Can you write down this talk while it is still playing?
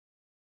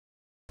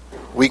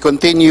We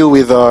continue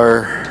with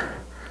our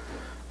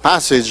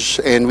passage,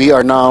 and we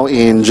are now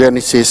in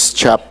Genesis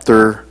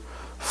chapter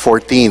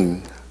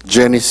 14.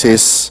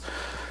 Genesis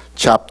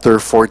chapter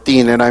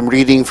 14, and I'm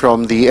reading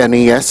from the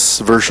NAS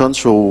version,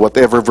 so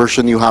whatever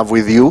version you have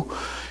with you,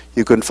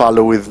 you can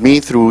follow with me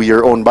through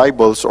your own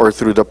Bibles or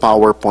through the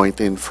PowerPoint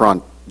in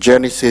front.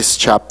 Genesis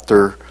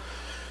chapter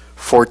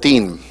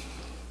 14.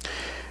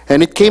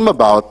 And it came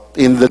about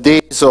in the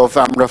days of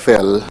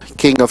Amraphel,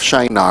 king of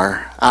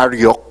Shinar,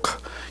 Arioch,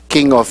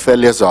 king of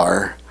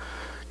Eleazar,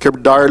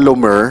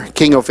 Kedorlaomer,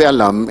 king of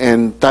Elam,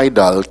 and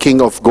Tidal,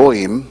 king of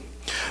Goim,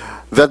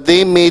 that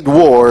they made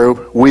war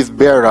with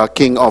Bera,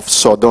 king of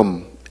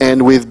Sodom,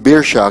 and with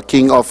Birsha,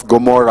 king of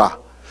Gomorrah,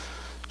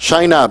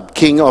 Shinab,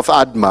 king of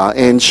Admah,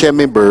 and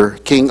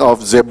Shemeber, king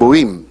of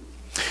Zeboim,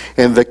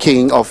 and the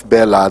king of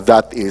Bela,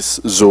 that is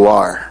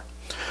Zoar.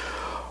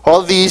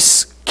 All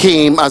these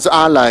came as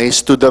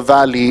allies to the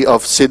valley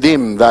of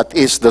Siddim, that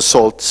is the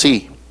Salt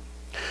Sea.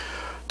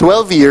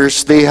 12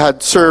 years they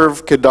had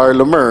served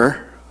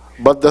Kedorlaomer,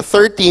 but the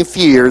 13th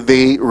year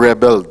they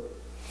rebelled.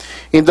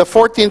 In the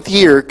 14th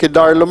year,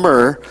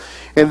 Kedorlaomer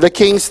and the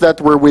kings that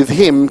were with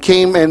him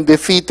came and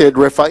defeated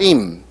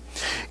Rephaim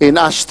in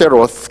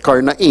Ashtaroth,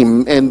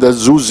 Karnaim, and the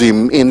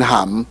Zuzim in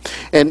Ham,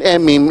 and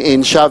Emim in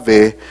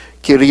Shaveh,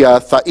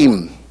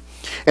 Kiriathaim,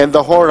 and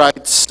the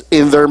Horites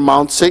in their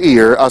Mount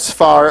Seir as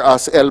far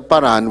as El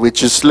Paran,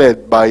 which is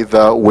led by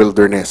the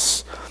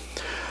wilderness.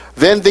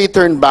 Then they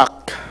turned back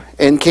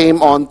and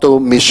came on to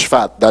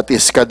Mishpat, that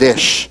is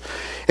Kadesh,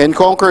 and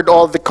conquered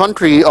all the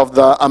country of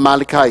the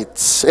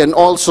Amalekites, and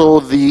also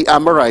the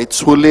Amorites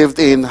who lived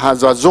in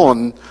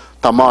Hazazon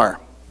Tamar.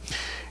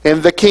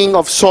 And the king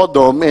of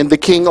Sodom, and the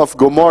king of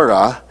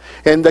Gomorrah,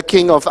 and the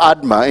king of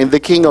Admah, and the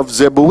king of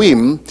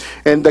Zeboim,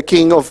 and the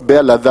king of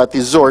Bela, that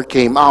is Zor,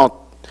 came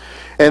out.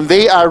 And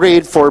they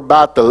arrayed for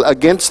battle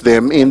against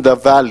them in the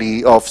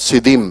valley of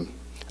Siddim,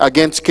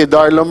 against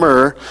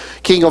Kedorlaomer,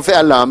 king of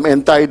Elam,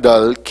 and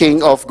Tidal,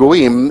 king of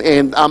Goim,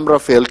 and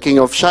Amraphel, king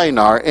of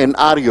Shinar, and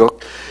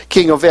Arioch,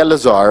 king of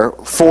Eleazar,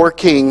 4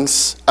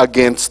 kings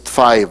against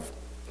 5.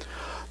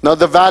 Now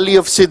the valley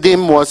of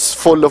Siddim was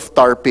full of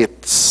tar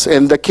pits,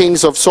 and the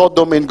kings of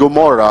Sodom and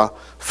Gomorrah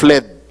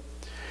fled,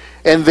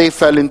 and they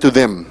fell into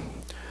them.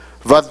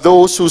 But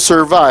those who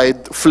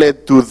survived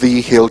fled to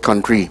the hill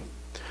country.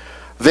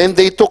 Then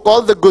they took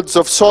all the goods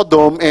of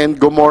Sodom and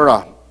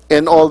Gomorrah,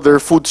 and all their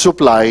food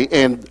supply,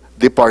 and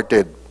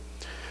departed.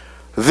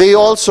 They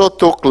also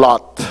took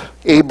Lot,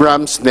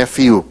 Abram's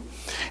nephew,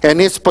 and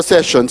his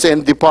possessions,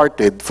 and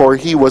departed, for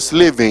he was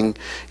living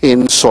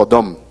in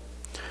Sodom.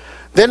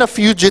 Then a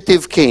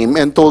fugitive came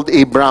and told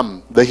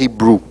Abram the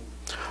Hebrew.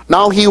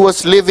 Now he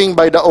was living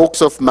by the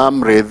oaks of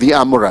Mamre the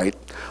Amorite,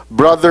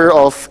 brother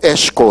of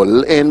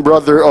Eshcol, and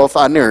brother of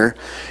Aner,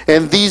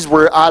 and these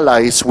were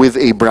allies with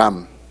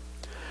Abram.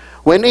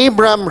 When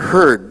Abram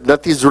heard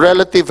that his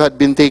relative had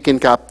been taken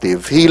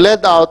captive, he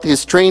led out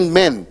his trained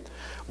men,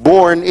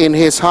 born in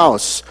his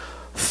house,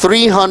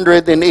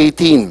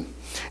 318,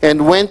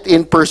 and went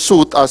in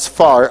pursuit as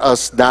far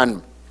as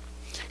Dan.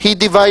 He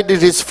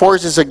divided his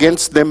forces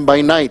against them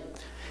by night,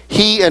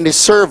 he and his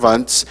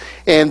servants,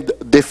 and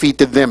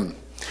defeated them,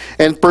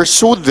 and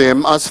pursued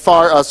them as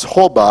far as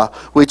Hobah,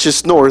 which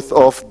is north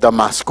of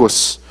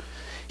Damascus.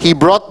 He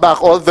brought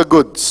back all the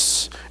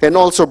goods, and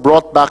also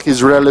brought back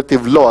his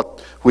relative Lot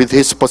with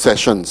his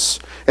possessions,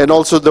 and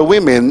also the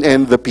women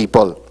and the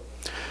people.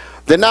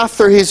 Then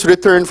after his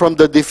return from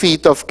the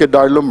defeat of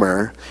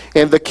Kedorlaomer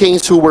and the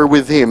kings who were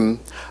with him,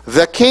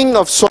 the king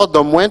of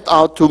Sodom went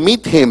out to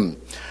meet him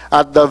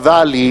at the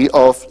valley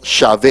of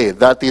Shaveh,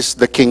 that is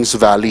the king's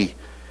valley.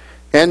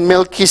 And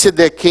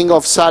Melchizedek, king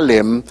of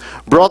Salem,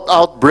 brought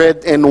out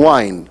bread and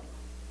wine.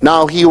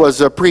 Now he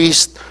was a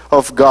priest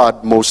of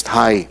God Most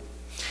High.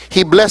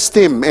 He blessed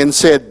him and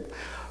said,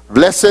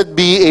 "Blessed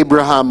be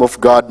Abraham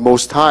of God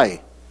Most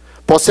High,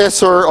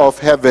 possessor of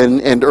heaven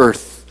and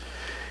earth.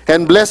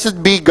 And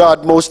blessed be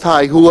God Most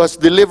High, who has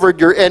delivered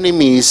your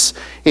enemies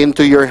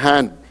into your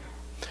hand."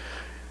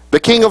 The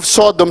king of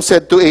Sodom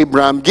said to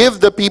Abram, "Give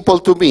the people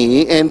to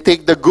me, and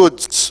take the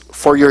goods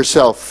for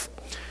yourself."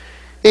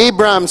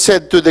 Abram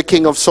said to the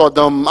king of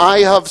Sodom,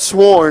 "I have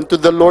sworn to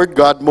the Lord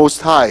God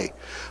Most High,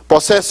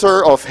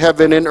 possessor of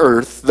heaven and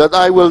earth, that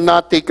I will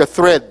not take a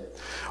thread,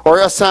 or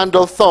a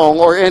sandal thong,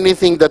 or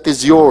anything that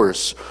is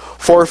yours,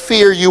 for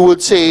fear you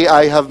would say,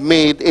 I have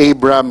made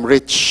Abram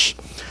rich.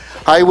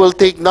 I will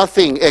take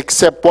nothing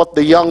except what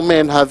the young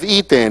men have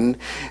eaten,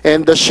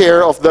 and the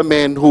share of the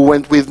men who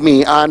went with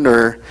me,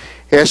 Aner,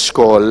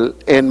 Eshcol,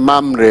 and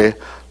Mamre,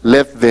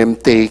 let them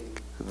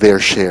take their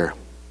share."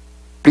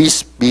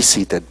 Please be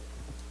seated.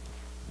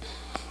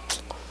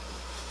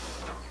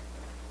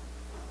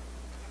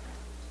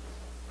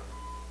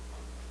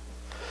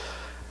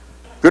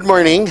 Good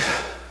morning.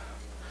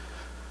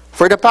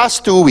 For the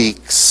past 2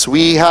 weeks,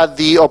 we had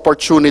the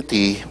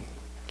opportunity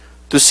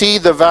to see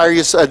the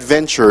various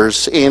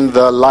adventures in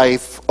the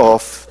life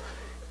of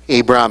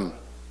Abram.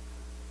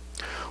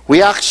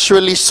 We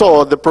actually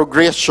saw the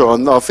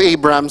progression of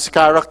Abram's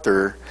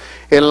character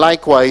and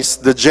likewise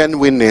the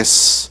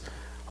genuineness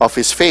of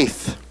his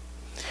faith.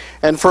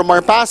 And from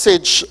our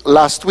passage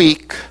last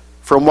week,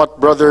 from what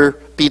Brother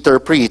Peter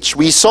preached,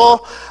 we saw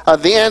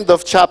at the end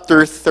of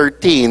chapter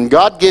 13,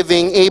 God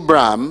giving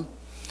Abraham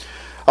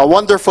a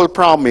wonderful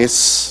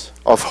promise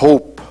of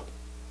hope.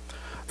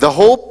 The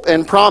hope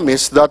and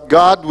promise that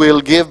God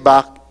will give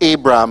back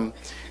Abraham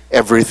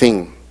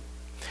everything.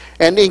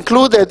 And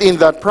included in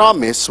that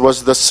promise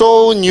was the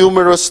so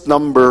numerous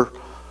number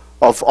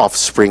of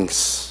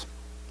offsprings.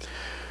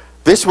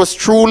 This was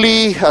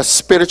truly a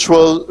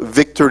spiritual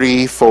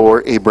victory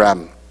for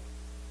Abraham.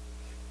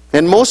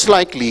 And most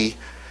likely,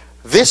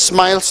 this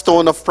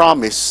milestone of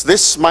promise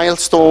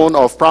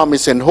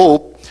and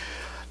hope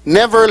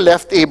never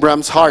left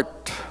Abraham's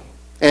heart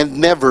and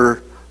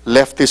never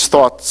left his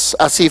thoughts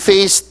as he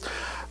faced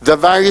the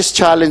various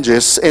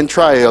challenges and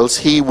trials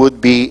he would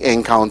be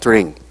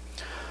encountering.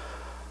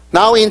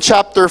 Now in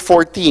chapter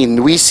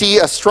 14, we see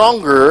a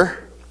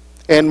stronger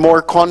and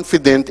more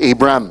confident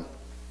Abraham.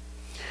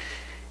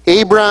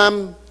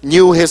 Abraham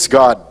knew his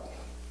God.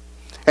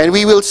 And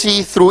we will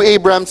see through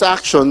Abraham's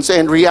actions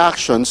and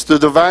reactions to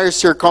the various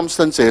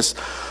circumstances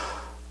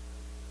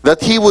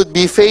that he would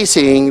be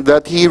facing,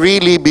 that he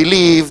really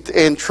believed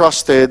and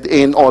trusted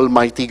in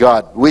Almighty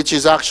God, which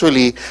is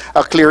actually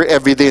a clear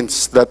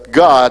evidence that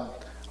God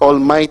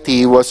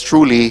Almighty was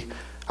truly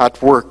at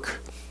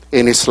work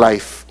in his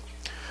life.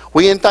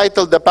 We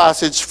entitled the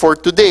passage for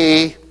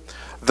today,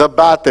 "The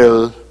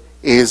Battle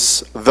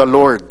is the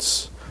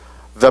Lord's."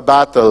 The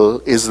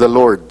battle is the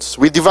Lord's.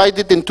 We divide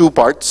it in two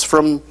parts.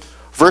 From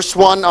verse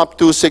 1 up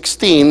to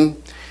 16,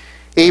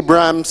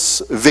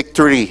 Abraham's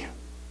victory.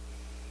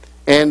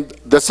 And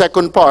the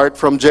second part,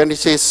 from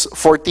Genesis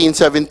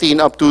 14:17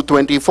 up to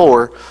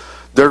 24,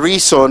 the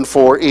reason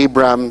for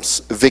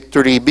Abraham's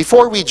victory.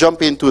 Before we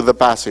jump into the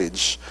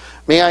passage,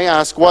 may I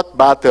ask, what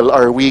battle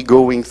are we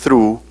going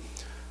through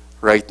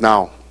right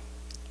now?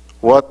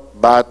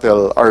 What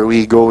battle are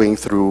we going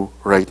through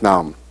right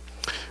now?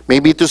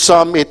 Maybe to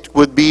some it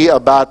would be a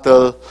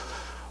battle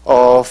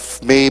of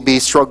maybe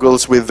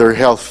struggles with their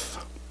health.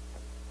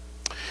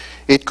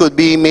 It could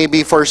be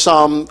maybe for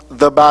some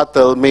the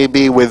battle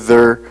maybe with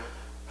their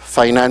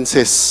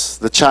finances,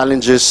 the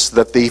challenges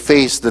that they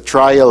face, the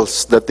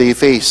trials that they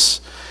face.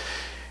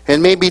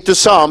 And maybe to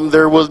some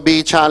there will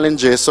be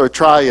challenges or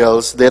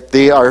trials that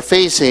they are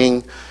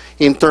facing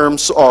in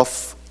terms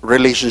of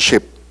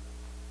relationship.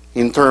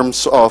 In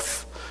terms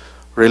of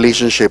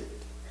relationship.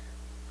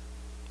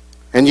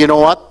 And you know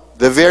what?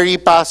 The very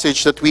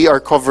passage that we are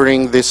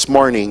covering this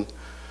morning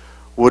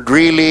would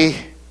really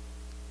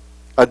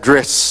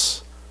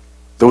address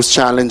those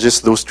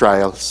challenges, those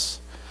trials.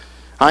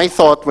 I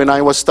thought when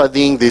I was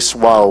studying this,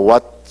 wow,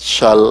 what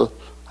shall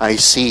I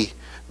see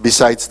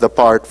besides the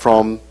part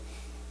from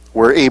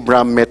where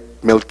Abraham met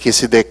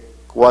Melchizedek?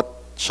 What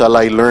shall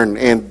I learn?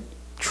 And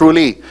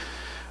truly,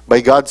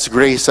 by God's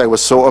grace, I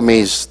was so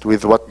amazed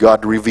with what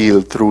God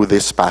revealed through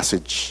this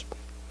passage.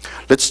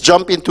 Let's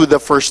jump into the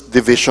first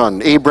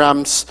division,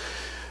 Abraham's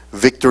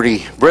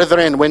victory.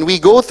 Brethren, when we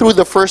go through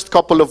the first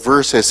couple of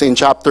verses in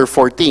chapter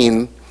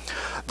 14,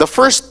 the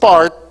first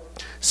part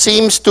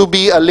seems to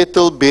be a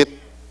little bit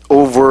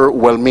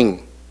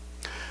overwhelming.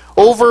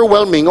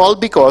 Overwhelming all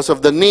because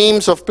of the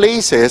names of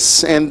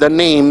places and the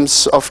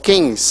names of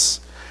kings.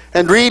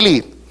 And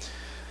really,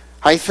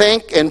 I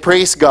thank and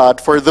praise God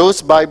for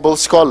those Bible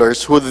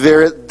scholars who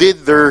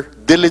did their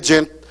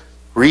diligent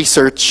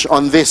research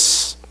on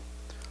this.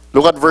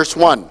 Look at verse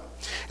 1.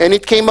 And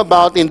it came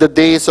about in the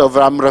days of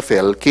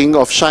Amraphel, king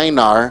of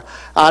Shinar,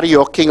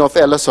 Arioch, king of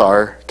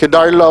Elasar,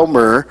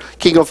 Kedorlaomer,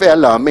 king of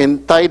Elam,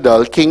 and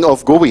Tidal, king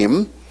of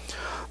Goim,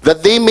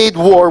 that they made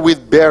war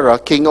with Bera,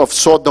 king of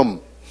Sodom,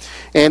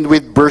 and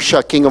with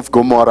Bersha, king of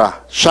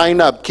Gomorrah,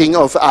 Shinab, king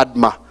of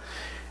Admah,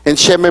 and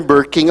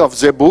Shemeber, king of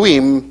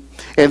Zeboim,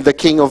 and the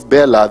king of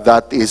Bela,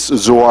 that is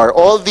Zoar.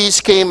 All these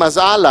came as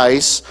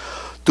allies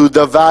to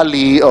the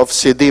valley of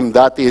Siddim,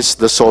 that is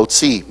the Salt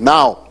Sea.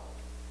 Now,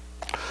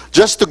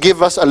 just to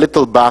give us a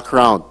little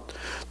background,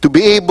 to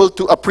be able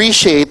to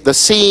appreciate the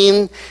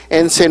scene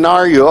and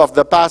scenario of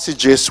the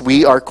passages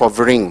we are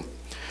covering.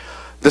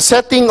 The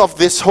setting of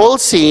this whole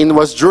scene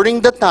was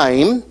during the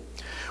time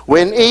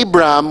when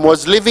Abraham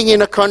was living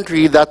in a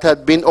country that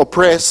had been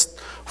oppressed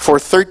for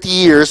 30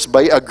 years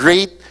by a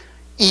great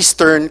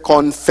Eastern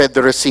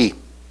Confederacy.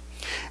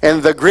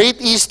 And the Great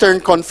Eastern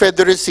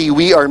Confederacy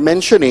we are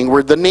mentioning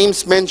were the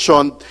names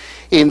mentioned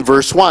in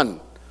verse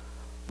 1.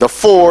 The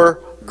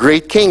four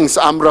great kings,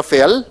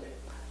 Amraphel,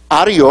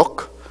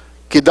 Arioch,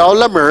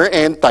 Kedorlaomer,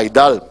 and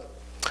Tidal.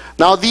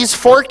 Now these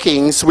four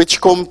kings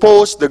which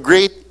composed the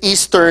Great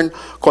Eastern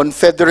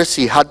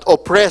Confederacy had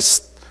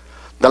oppressed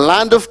the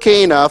land of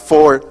Canaan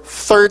for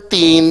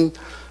 13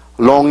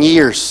 long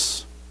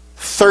years.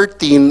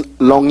 13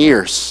 long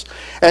years.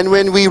 And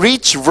when we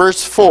reach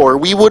verse 4,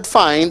 we would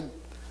find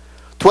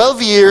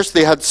 12 years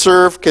they had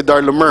served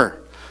Kedorlaomer,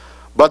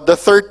 but the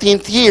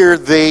 13th year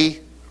they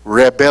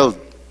rebelled.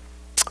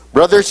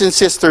 Brothers and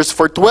sisters,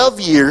 for 12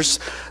 years,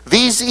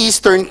 these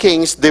eastern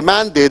kings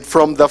demanded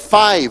from the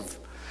 5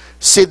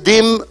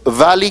 Siddim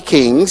Valley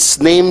kings,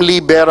 namely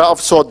Bera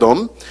of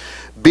Sodom,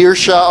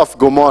 Birsha of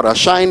Gomorrah,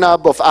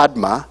 Shinab of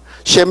Admah,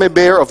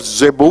 Shemeber of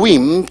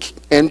Zeboim,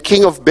 and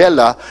king of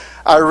Bela,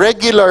 a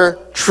regular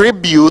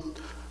tribute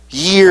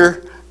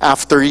year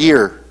after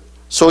year.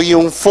 So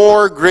yung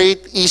 4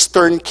 great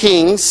eastern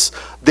kings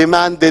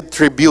demanded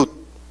tribute,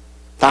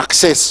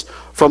 taxes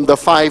from the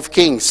 5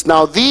 kings.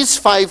 Now these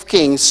 5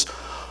 kings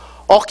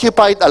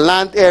occupied a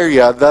land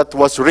area that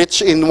was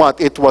rich in what?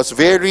 It was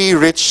very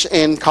rich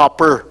in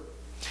copper.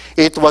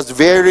 It was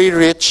very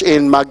rich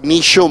in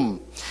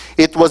magnesium.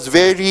 It was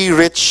very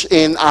rich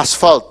in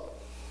asphalt.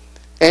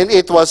 And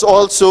it was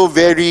also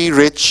very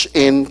rich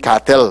in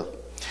cattle.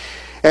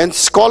 And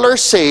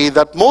scholars say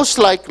that most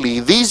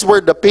likely these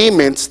were the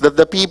payments that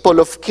the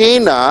people of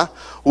Canaan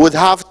would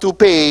have to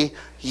pay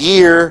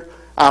year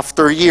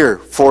after year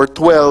for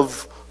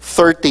 12,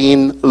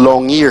 13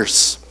 long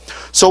years.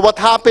 So what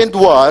happened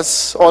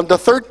was, on the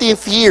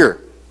 13th year,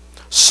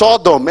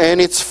 Sodom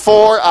and its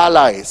 4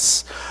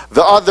 allies,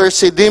 the other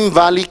Siddim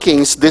Valley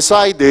kings,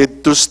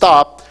 decided to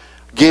stop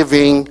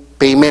giving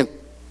payment.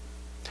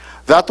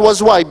 That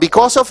was why,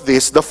 because of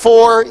this, the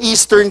 4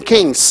 eastern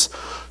kings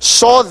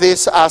saw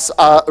this as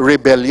a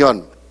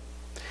rebellion.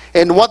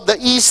 And what the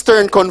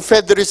Eastern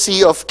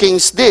Confederacy of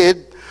Kings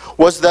did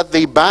was that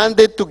they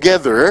banded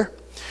together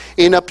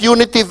in a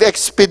punitive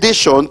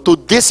expedition to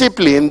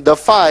discipline the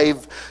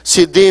 5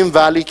 Siddim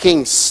Valley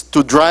kings,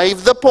 to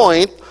drive the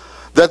point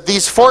that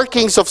these 4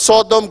 kings of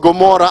Sodom,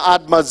 Gomorrah,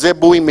 Admah,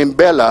 Zeboim, and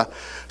Bela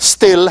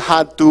still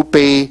had to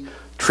pay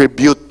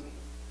tribute.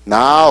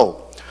 Now,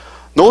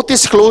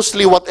 notice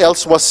closely what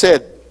else was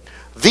said.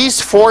 These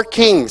 4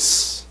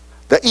 kings,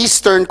 the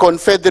Eastern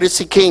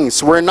Confederacy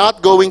kings, were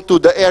not going to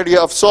the area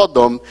of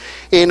Sodom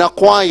in a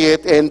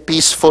quiet and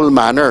peaceful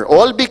manner.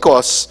 All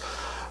because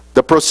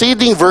the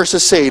preceding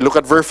verses say, look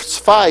at verse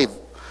 5.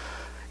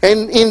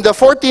 And in the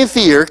 14th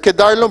year,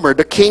 Kedorlaomer,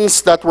 the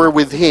kings that were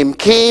with him,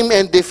 came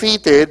and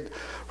defeated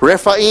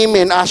Rephaim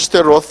and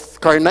Ashtaroth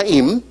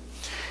Karnaim,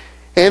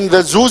 and the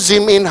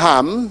Zuzim in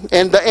Ham,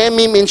 and the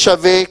Emim in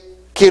Shaveh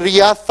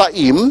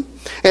Kiriathaim,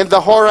 and the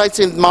Horites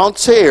in Mount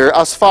Seir,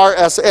 as far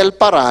as El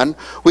Paran,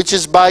 which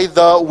is by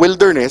the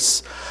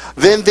wilderness.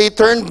 Then they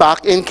turned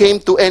back and came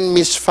to En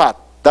Mishpat,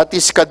 that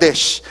is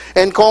Kadesh,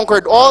 and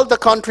conquered all the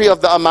country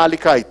of the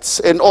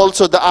Amalekites, and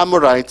also the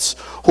Amorites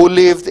who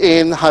lived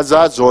in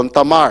Hazazon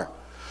Tamar.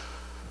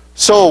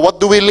 So what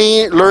do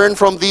we learn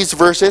from these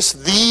verses?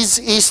 These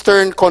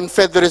Eastern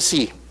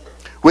Confederacy,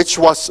 which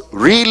was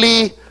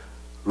really,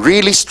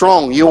 really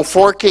strong, yung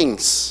 4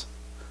 kings,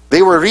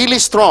 they were really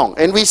strong.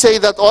 And we say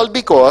that all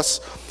because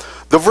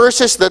the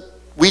verses that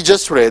we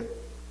just read,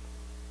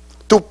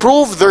 to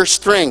prove their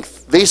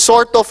strength, they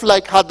sort of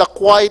like had a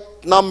quite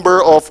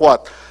number of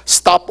what?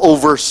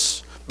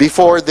 Stopovers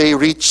before they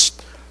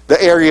reached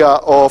the area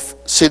of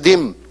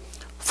Siddim.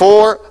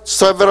 4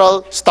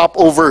 several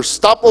stopovers.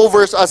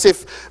 Stopovers as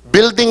if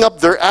building up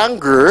their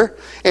anger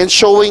and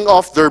showing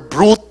off their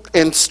brute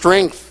and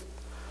strength.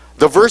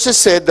 The verses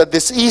said that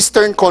this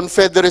Eastern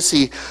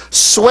Confederacy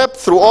swept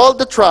through all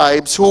the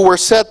tribes who were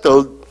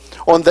settled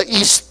on the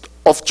east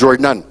of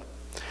Jordan.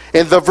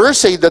 And the verse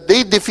say that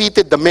they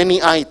defeated the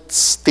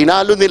Many-ites.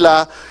 Tinalo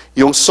nila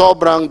yung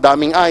sobrang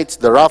daming ites,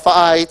 the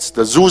Raphaites,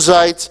 the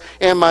Zuzites,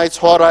 Emites,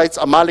 Horites,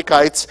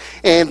 Amalekites,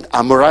 and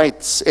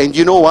Amorites. And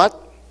you know what?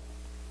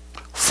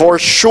 For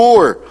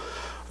sure,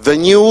 the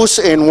news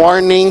and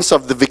warnings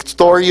of the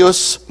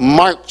victorious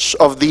march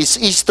of these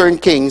Eastern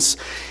kings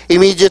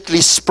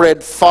immediately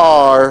spread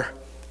far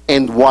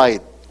and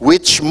wide,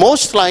 which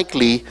most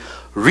likely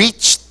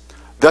reached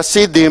the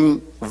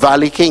Siddim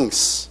Valley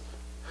kings,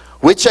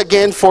 which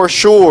again for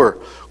sure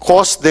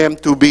caused them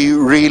to be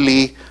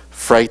really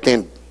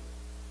frightened.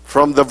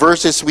 From the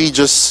verses we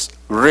just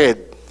read,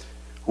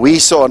 we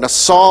saw na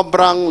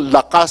sobrang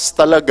lakas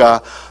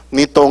talaga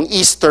nitong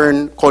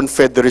Eastern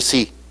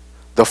Confederacy,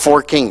 the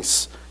 4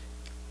 kings,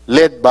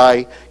 led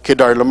by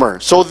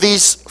Kedorlaomer. So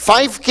these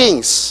 5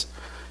 kings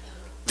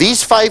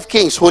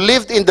who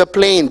lived in the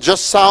plain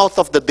just south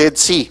of the Dead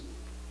Sea,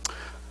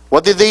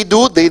 what did they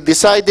do? They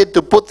decided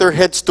to put their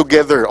heads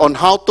together on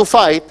how to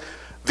fight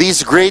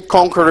these great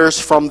conquerors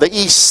from the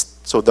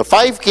east. So the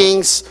 5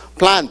 kings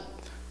planned.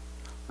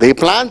 They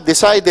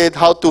decided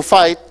how to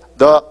fight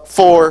the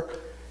 4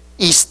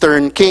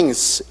 eastern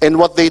kings. And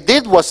what they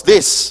did was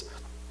this.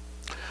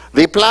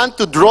 They planned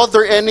to draw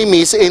their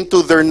enemies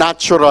into their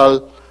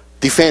natural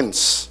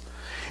defense.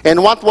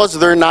 And what was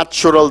their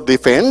natural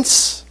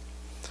defense?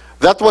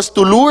 That was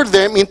to lure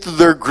them into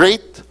their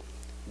great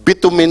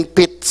bitumen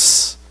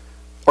pits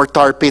or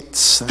tar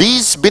pits.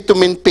 These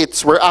bitumen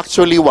pits were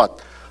actually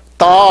what?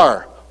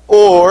 Tar,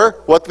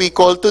 or what we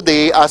call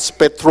today as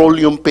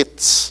petroleum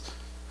pits.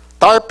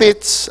 Tar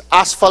pits,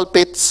 asphalt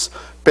pits,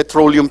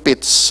 petroleum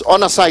pits.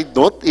 On a side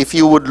note, if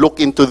you would look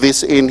into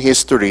this in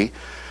history,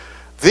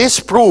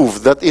 this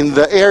proved that in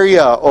the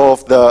area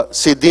of the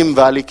Siddim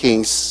Valley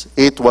kings,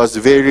 it was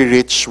very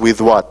rich with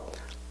what?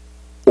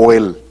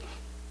 Oil.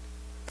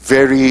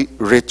 Very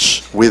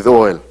rich with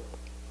oil.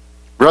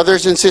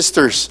 Brothers and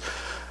sisters,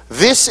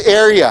 this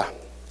area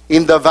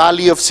in the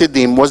valley of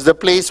Siddim was the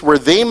place where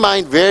they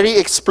mined very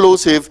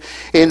explosive,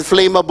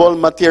 inflammable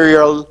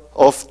material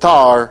of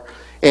tar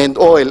and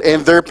oil.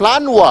 And their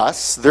plan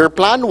was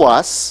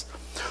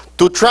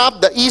to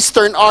trap the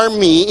Eastern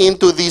Army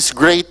into these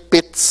great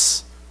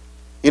pits.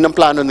 Yun ang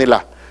plano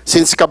nila.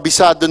 Since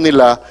kabisado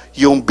nila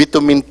yung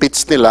bitumen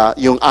pits nila,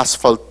 yung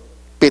asphalt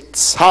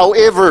pits.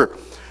 However,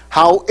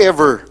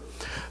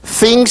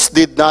 things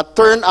did not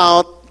turn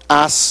out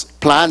as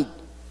planned.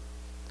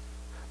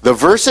 The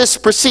verses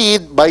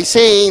proceed by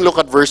saying, look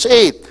at verse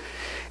 8.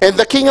 And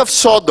the king of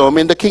Sodom,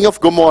 and the king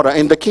of Gomorrah,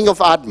 and the king of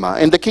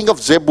Admah, and the king of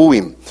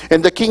Zeboim,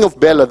 and the king of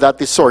Bela,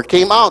 that is Sor,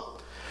 came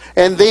out.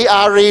 And they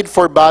arrayed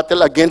for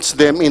battle against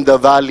them in the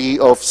valley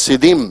of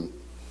Siddim.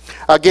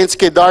 Against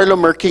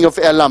Kedorlaomer, king of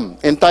Elam,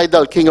 and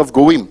Tidal, king of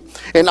Goim,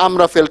 and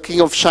Amraphel, king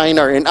of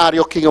Shinar, and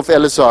Arioch, king of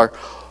Elazar.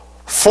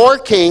 4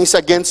 kings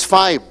against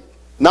 5.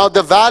 Now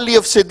the valley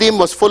of Siddim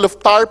was full of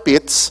tar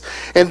pits,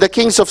 and the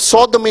kings of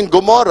Sodom and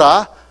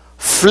Gomorrah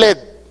fled,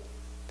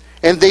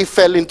 and they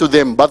fell into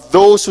them. But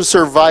those who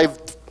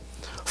survived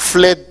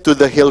fled to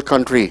the hill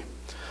country.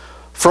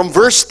 From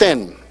verse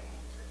 10,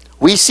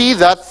 we see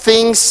that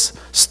things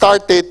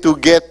started to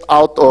get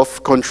out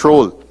of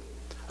control.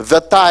 The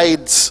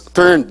tides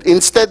turned.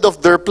 Instead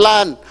of their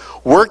plan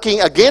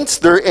working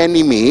against their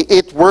enemy,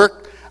 it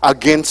worked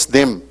against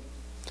them.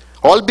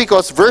 All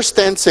because verse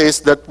 10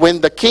 says that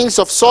when the kings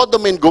of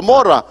Sodom and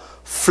Gomorrah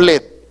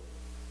fled,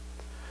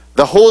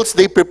 the holes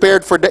they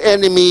prepared for the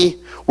enemy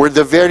were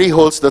the very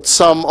holes that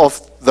some of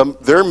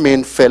their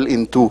men fell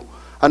into.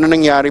 Ano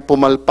nangyari?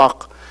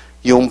 Pumalpak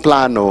yung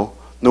plano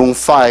nung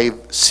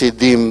 5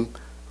 Siddim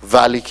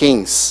Valley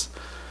kings.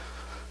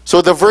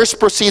 So the verse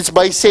proceeds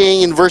by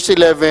saying in verse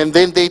 11,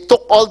 then they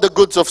took all the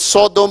goods of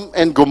Sodom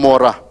and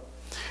Gomorrah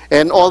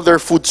and all their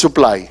food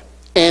supply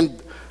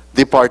and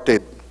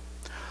departed.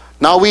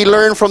 Now we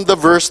learn from the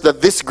verse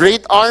that this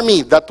great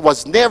army that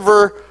was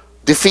never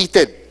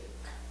defeated,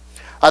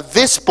 at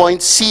this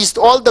point seized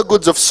all the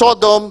goods of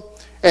Sodom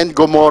and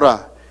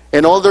Gomorrah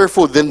and all their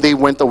food, then they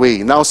went away.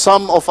 Now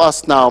some of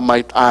us now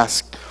might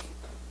ask,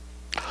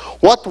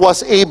 what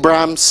was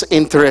Abraham's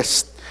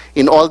interest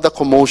in all the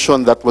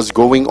commotion that was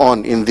going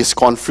on in this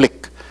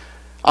conflict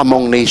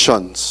among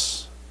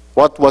nations?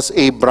 What was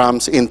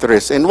Abraham's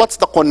interest? And what's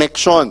the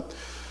connection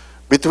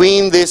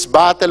between this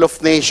battle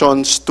of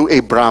nations to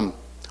Abraham?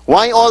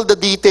 Why all the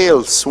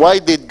details? Why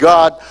did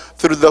God,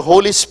 through the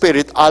Holy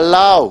Spirit,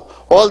 allow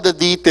all the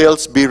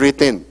details be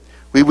written?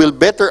 We will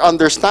better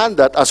understand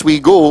that as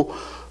we go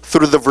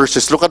through the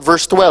verses. Look at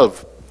verse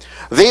 12.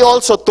 They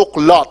also took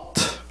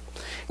Lot,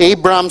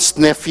 Abraham's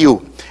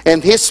nephew,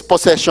 and his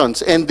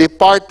possessions, and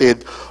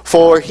departed,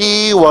 for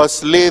he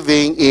was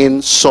living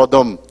in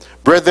Sodom.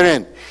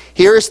 Brethren,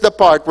 here is the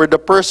part where the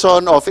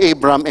person of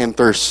Abraham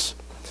enters.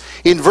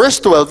 In verse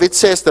 12, it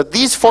says that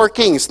these 4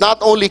 kings not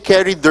only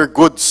carried their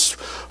goods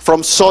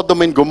from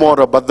Sodom and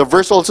Gomorrah, but the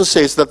verse also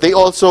says that they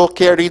also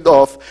carried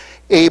off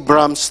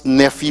Abraham's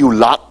nephew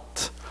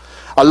Lot,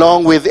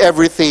 along with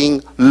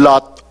everything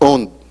Lot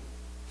owned.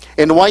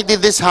 And why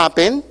did this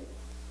happen?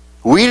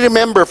 We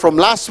remember from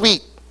last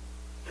week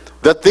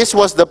that this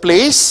was the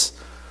place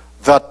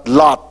that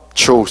Lot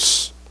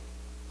chose.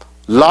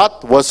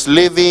 Lot was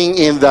living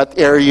in that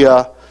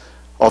area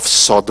of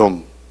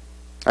Sodom.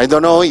 I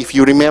don't know if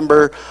you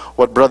remember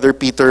what Brother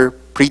Peter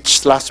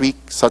preached last week.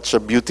 Such a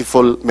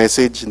beautiful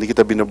message. Hindi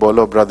kita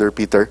binobolo, Brother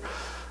Peter.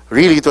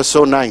 Really, it was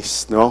so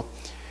nice, no?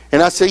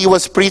 And as he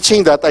was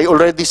preaching that, I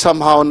already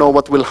somehow know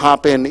what will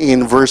happen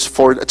in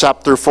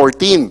chapter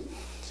 14.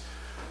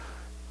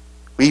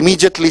 We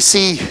immediately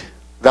see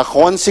the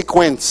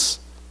consequence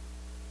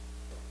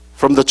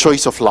from the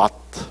choice of Lot.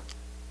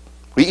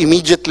 We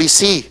immediately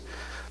see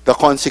the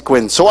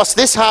consequence. So as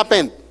this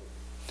happened,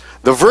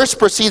 the verse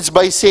proceeds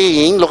by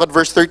saying, look at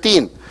verse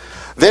 13.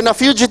 Then a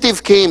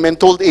fugitive came and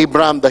told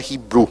Abraham the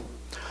Hebrew.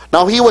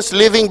 Now he was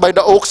living by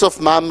the oaks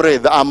of Mamre,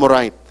 the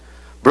Amorite,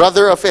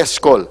 brother of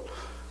Eshcol,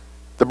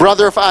 the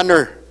brother of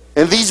Aner.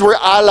 And these were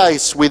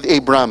allies with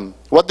Abraham.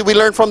 What do we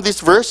learn from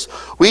this verse?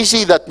 We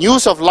see that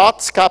news of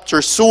Lot's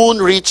capture soon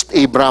reached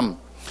Abraham.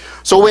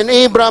 So when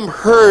Abraham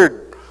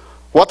heard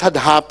what had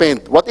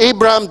happened, what did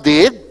Abraham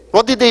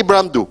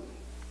do?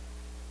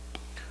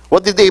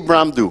 What did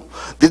Abraham do?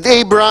 Did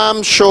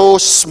Abraham show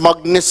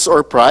smugness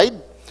or pride?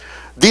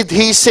 Did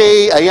he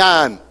say,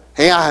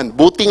 ayan,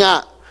 buti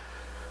nga,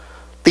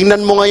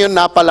 tingnan mo ngayon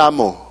napala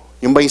mo.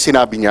 Yung ba yung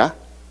sinabi niya?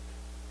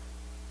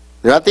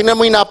 Diba? Tingnan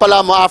mo yung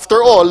napala mo.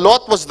 After all,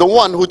 Lot was the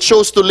one who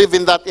chose to live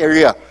in that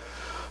area.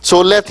 So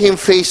let him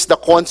face the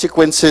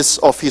consequences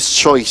of his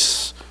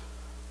choice.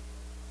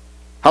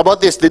 How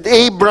about this? Did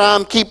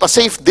Abraham keep a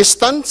safe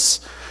distance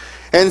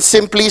and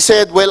simply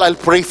said, well, I'll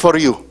pray for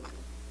you.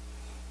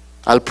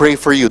 I'll pray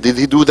for you. Did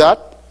he do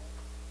that?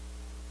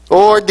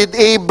 Or did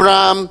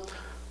Abraham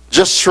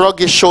just shrug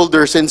his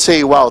shoulders and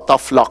say, wow,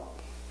 tough luck.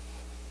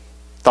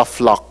 Tough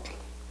luck.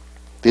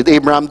 Did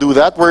Abraham do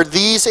that? Were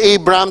these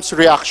Abraham's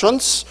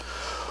reactions?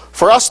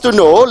 For us to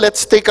know,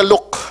 let's take a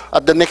look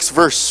at the next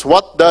verse.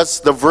 What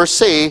does the verse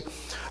say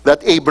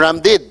that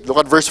Abraham did? Look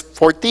at verse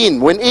 14.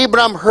 When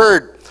Abraham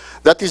heard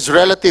that his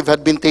relative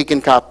had been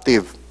taken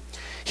captive.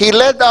 He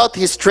led out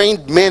his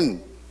trained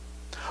men,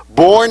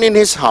 born in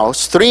his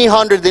house,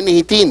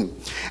 318,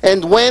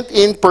 and went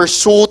in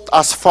pursuit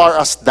as far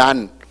as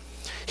Dan.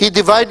 He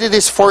divided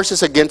his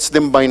forces against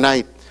them by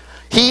night,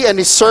 he and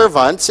his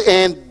servants,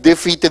 and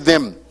defeated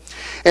them,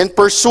 and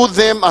pursued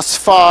them as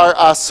far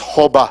as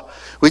Hobah,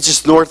 which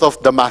is north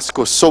of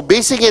Damascus. So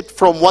basing it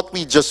from what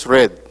we just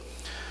read,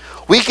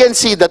 we can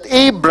see that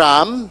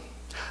Abram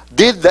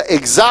did the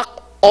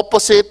exact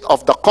opposite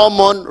of the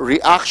common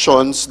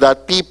reactions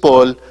that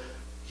people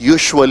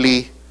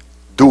usually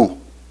do.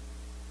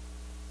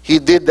 He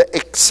did the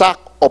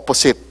exact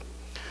opposite.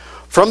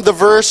 From the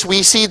verse,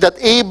 we see that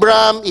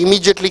Abram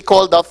immediately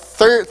called out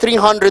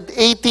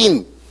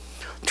 318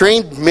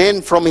 trained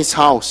men from his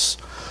house.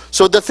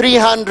 So the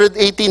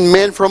 318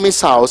 men from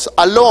his house,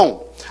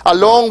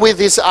 along with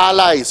his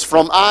allies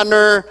from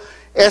Aner,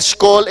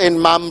 Eshcol,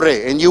 and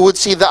Mamre. And you would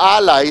see the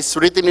allies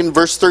written in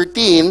verse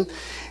 13,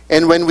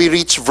 and when we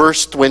reach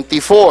verse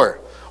 24.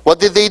 What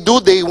did they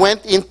do? They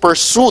went in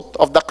pursuit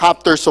of the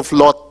captors of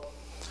Lot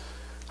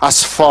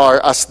as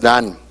far as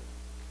Dan.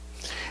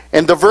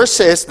 And the verse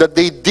says that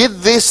they did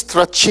this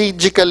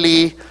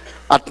strategically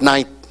at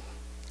night.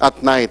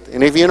 At night.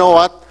 And if you know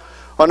what,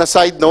 on a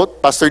side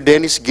note, Pastor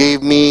Dennis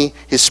gave me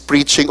his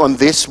preaching on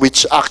this,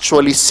 which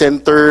actually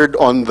centered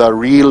on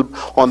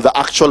the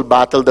actual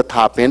battle that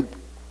happened.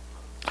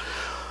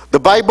 The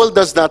Bible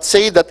does not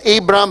say that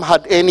Abram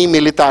had any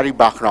military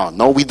background.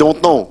 No, we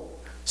don't know.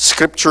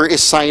 Scripture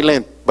is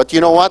silent. But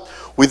you know what?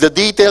 With the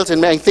details,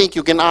 and I think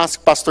you can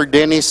ask Pastor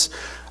Dennis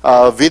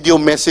video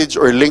message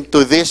or link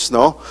to this,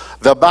 no?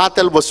 The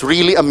battle was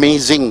really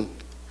amazing.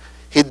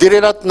 He did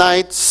it at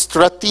night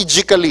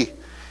strategically.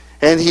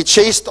 And he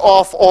chased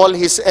off all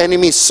his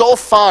enemies so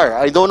far.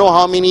 I don't know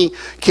how many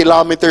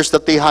kilometers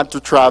that they had to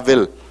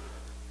travel.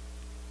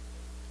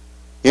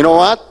 You know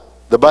what?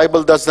 The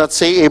Bible does not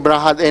say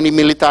Abraham had any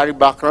military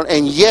background.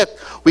 And yet,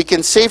 we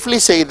can safely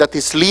say that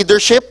his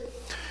leadership,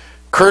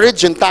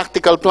 courage, and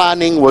tactical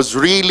planning was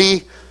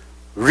really,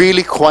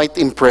 really quite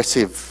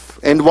impressive.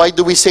 And why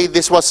do we say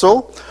this was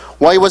so?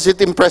 Why was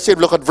it impressive?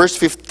 Look at verse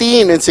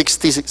 15 and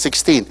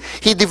 16.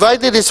 He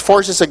divided his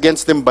forces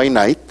against them by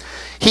night,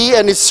 he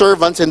and his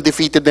servants, and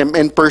defeated them,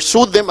 and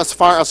pursued them as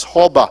far as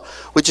Hobah,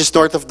 which is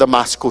north of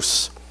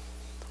Damascus.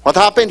 What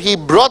happened? He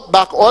brought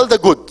back all the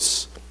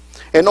goods,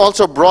 and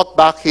also brought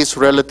back his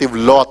relative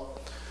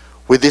Lot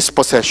with his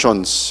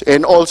possessions,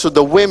 and also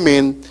the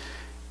women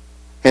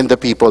and the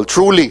people.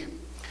 Truly,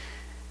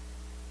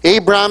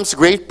 Abraham's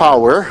great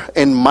power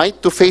and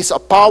might to face a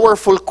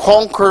powerful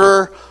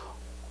conqueror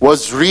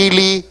was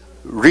really,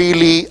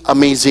 really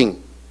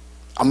amazing.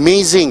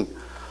 Amazing.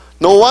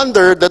 No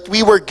wonder that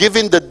we were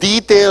given the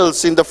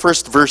details in the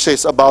first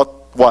verses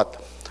about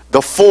what?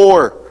 The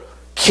 4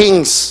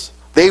 kings.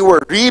 They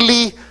were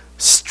really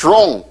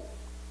strong.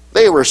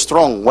 They were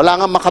strong. Wala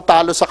nga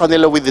makatalo sa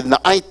kanila within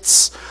the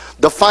heights.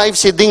 The 5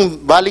 Siding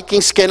Valley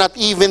kings cannot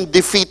even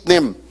defeat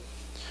them.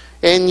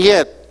 And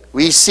yet,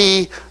 we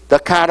see the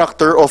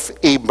character of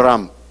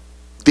Abram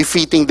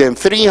defeating them.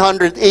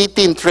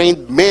 318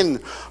 trained men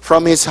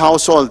from his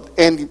household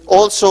and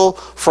also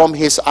from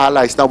his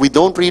allies. Now, we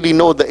don't really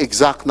know the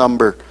exact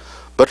number,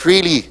 but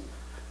really,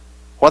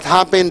 what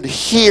happened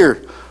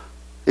here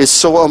is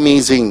so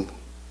amazing.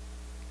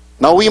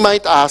 Now, we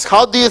might ask,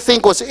 how do you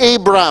think was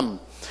Abram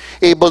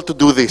able to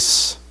do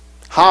this?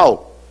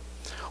 How?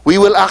 We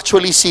will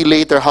actually see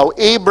later how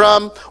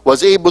Abram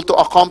was able to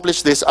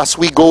accomplish this as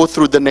we go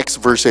through the next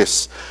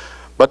verses.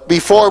 But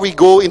before we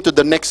go into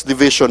the next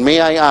division,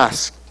 may I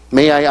ask,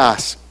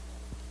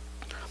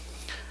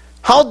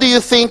 how do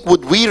you think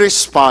would we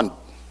respond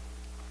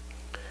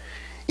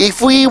if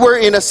we were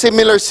in a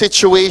similar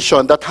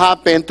situation that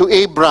happened to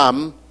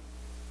Abram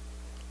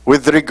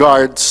with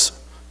regards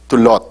to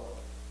Lot?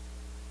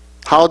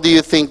 How do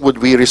you think would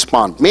we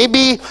respond?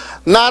 Maybe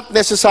not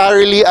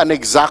necessarily an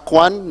exact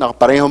one, na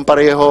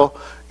parehong-pareho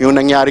yung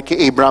nangyari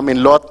kay Abram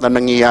and Lot na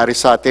nangyayari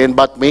sa atin,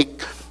 but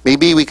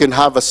maybe we can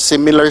have a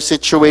similar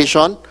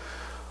situation,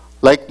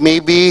 like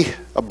maybe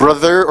a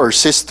brother or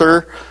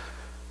sister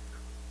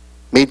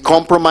made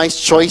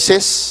compromised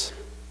choices.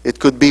 It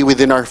could be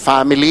within our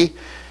family.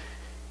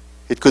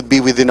 It could be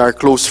within our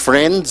close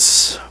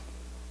friends.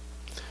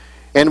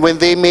 And when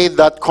they made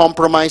that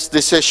compromised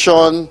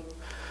decision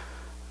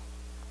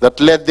that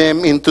led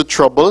them into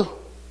trouble,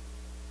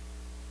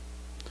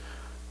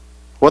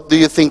 what do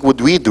you think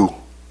would we do?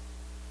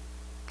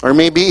 Or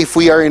maybe if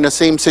we are in the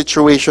same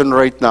situation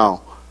right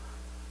now,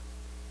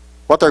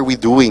 what are we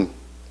doing?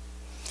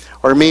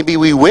 Or maybe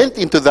we went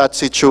into that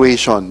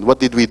situation. What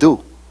did we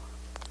do?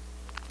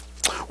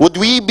 Would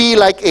we be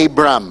like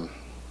Abram?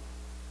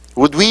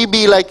 Would we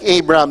be like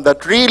Abram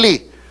that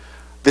really,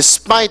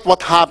 despite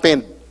what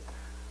happened,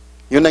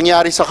 yung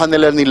nangyari sa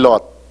kanila ni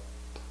Lot,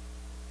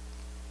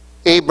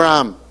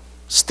 Abraham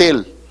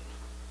still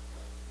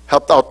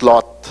helped out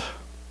Lot?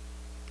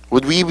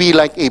 Would we be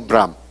like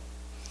Abram?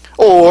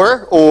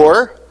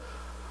 Or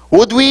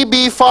would we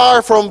be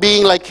far from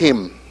being like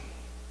him?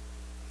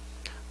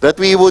 That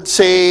we would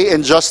say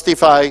and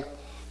justify,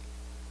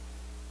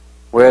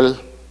 Well,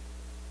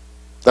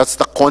 that's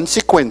the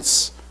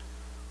consequence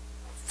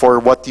for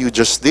what you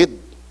just did.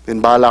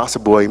 Then bahala ka sa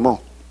buhay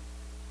mo.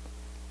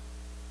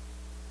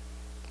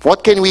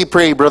 What can we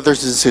pray,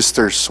 brothers and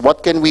sisters?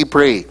 What can we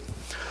pray?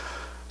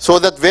 So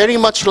that very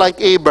much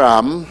like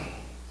Abraham,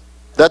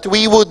 that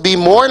we would be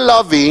more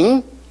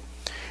loving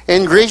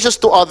and gracious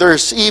to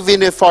others,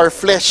 even if our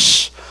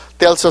flesh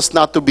tells us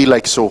not to be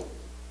like so.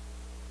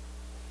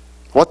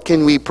 What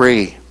can we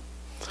pray?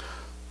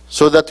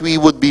 So that we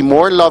would be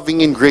more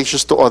loving and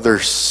gracious to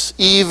others,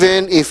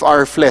 even if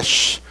our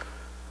flesh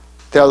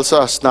tells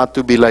us not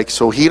to be like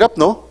so. Hirap,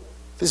 no?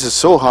 This is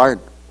so hard.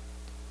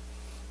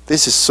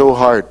 This is so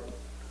hard.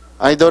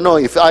 I don't know,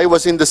 if I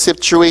was in the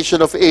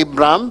situation of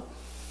Abraham,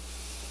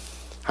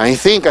 I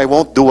think I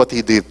won't do what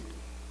he did.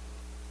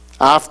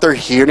 After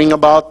hearing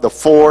about the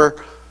 4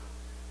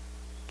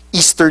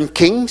 Eastern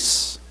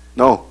kings,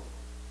 no.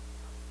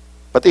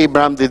 But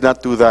Abraham did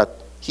not do that.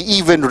 He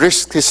even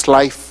risked his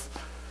life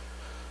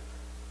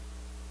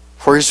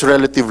for his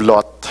relative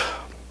Lot.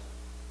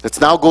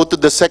 Let's now go to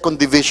the second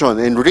division,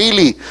 and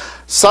really,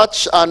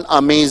 such an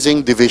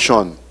amazing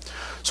division.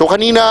 So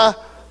kanina,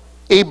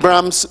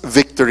 Abraham's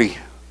victory.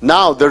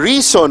 Now, the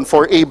reason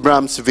for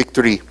Abraham's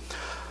victory.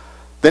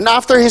 Then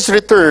after his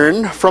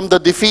return from the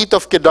defeat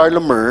of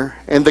Kedorlaomer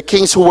and the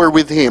kings who were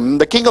with him,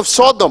 the king of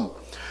Sodom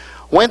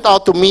went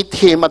out to meet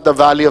him at the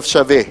valley of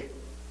Shaveh.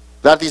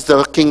 That is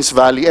the king's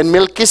valley. And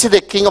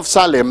Melchizedek, king of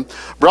Salem,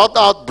 brought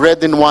out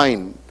bread and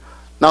wine.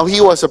 Now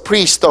he was a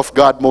priest of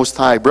God Most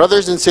High.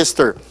 Brothers and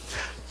sisters,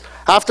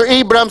 after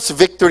Abraham's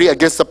victory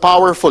against the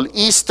powerful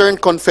Eastern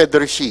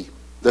Confederacy,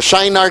 the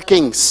Shinar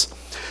kings,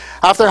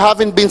 after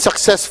having been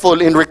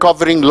successful in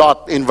recovering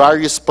Lot in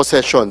various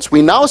possessions,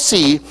 we now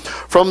see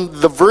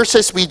from the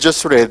verses we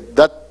just read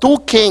that 2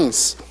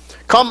 kings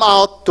come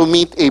out to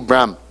meet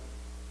Abraham.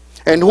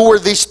 And who were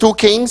these 2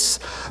 kings?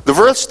 The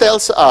verse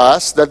tells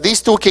us that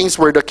these 2 kings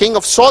were the king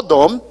of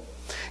Sodom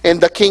and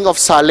the king of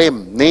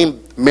Salem,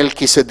 named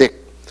Melchizedek.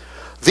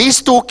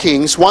 These 2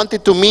 kings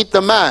wanted to meet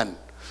the man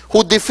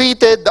who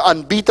defeated the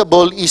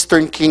unbeatable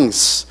Eastern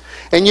kings.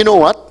 And you know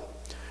what?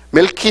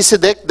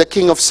 Melchizedek, the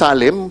king of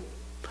Salem,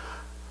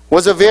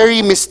 was a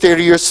very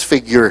mysterious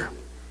figure.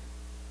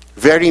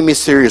 Very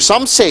mysterious.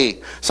 Some say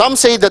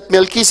that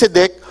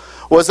Melchizedek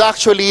was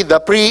actually the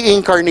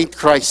pre-incarnate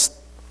Christ.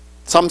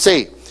 Some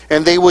say.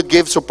 And they would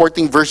give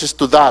supporting verses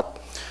to that.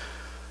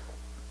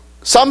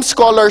 Some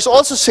scholars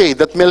also say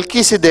that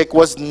Melchizedek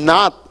was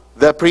not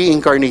the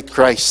pre-incarnate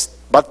Christ.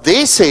 But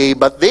they say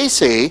that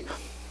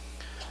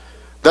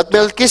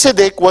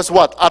Melchizedek was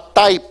what? A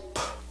type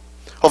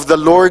of the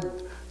Lord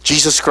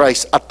Jesus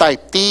Christ. A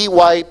type.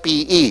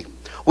 T-Y-P-E.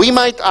 We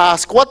might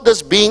ask, what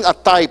does being a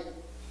type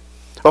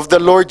of the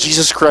Lord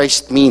Jesus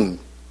Christ mean?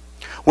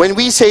 When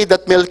we say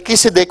that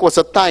Melchizedek was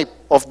a type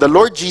of the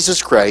Lord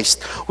Jesus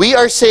Christ, we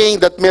are saying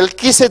that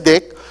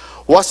Melchizedek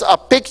was a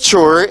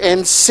picture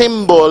and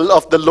symbol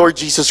of the Lord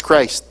Jesus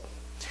Christ.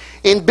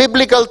 In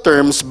biblical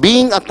terms,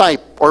 being a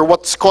type, or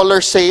what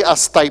scholars say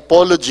as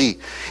typology,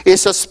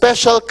 is a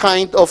special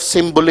kind of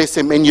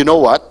symbolism. And you know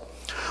what?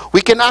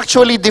 We can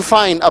actually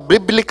define a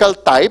biblical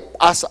type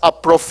as a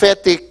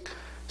prophetic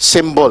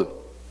symbol.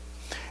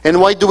 And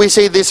why do we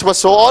say this was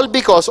so? All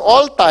because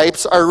all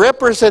types are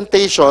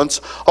representations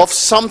of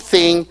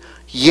something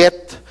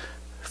yet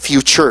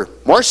future.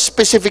 More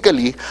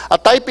specifically, a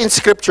type in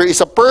Scripture is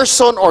a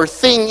person or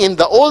thing in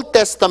the Old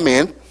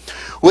Testament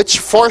which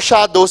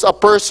foreshadows a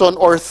person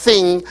or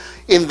thing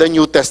in the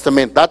New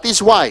Testament. That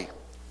is why,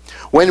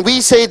 when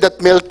we say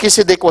that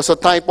Melchizedek was a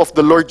type of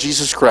the Lord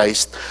Jesus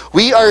Christ,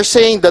 we are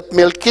saying that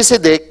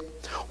Melchizedek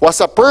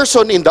was a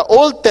person in the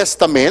Old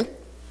Testament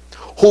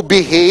who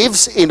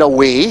behaves in a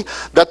way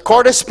that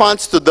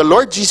corresponds to the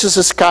Lord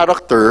Jesus'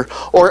 character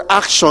or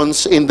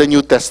actions in the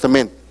New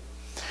Testament.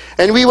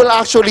 And we will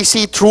actually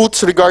see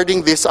truths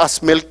regarding this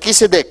as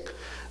Melchizedek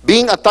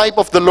being a type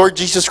of the Lord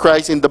Jesus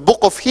Christ in the book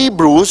of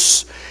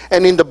Hebrews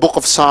and in the book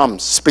of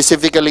Psalms,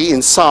 specifically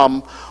in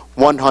Psalm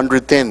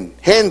 110.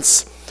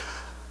 Hence,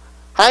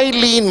 I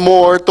lean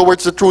more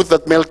towards the truth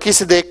that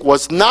Melchizedek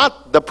was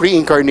not the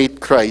pre-incarnate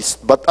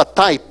Christ, but a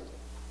type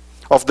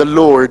of the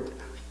Lord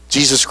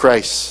Jesus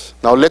Christ.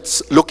 Now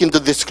let's look into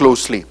this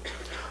closely.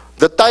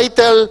 The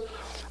title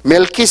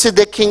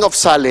Melchizedek, king of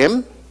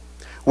Salem,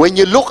 when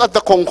you look at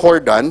the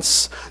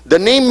concordance, the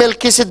name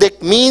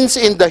Melchizedek means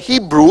in the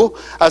Hebrew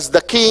as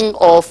the king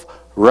of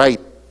right.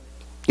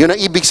 Yun ang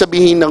ibig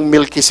sabihin ng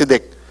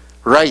Melchizedek.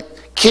 Right.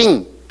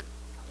 King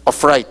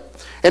of right.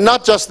 And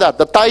not just that,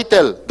 the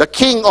title, the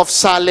king of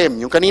Salem,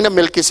 yung kanina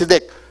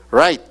Melchizedek,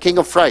 right, king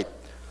of right.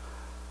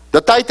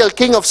 The title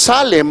King of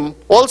Salem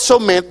also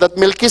meant that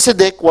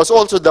Melchizedek was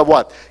also the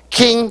what?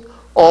 King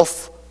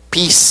of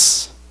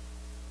peace.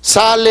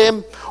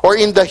 Salem, or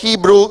in the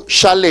Hebrew,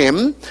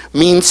 Shalem,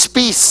 means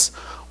peace,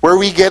 where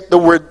we get the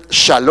word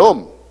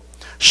Shalom.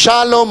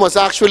 Shalom was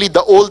actually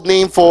the old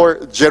name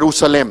for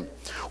Jerusalem,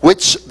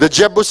 which the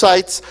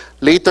Jebusites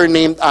later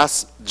named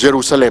as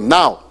Jerusalem.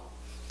 Now,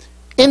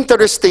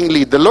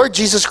 interestingly, the Lord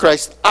Jesus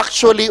Christ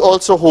actually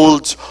also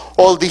holds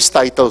all these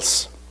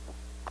titles.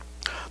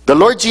 The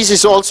Lord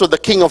Jesus is also the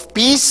King of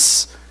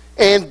peace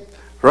and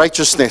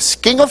righteousness.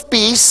 King of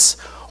peace,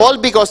 all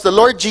because the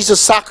Lord Jesus'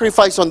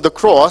 sacrifice on the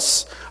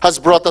cross has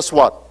brought us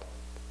what?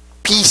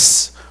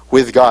 Peace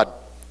with God.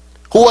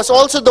 Who was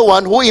also the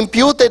one who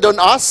imputed on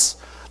us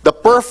the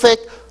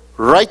perfect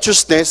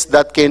righteousness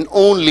that can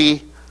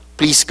only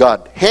please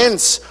God.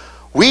 Hence,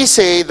 we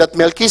say that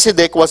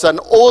Melchizedek was an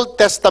Old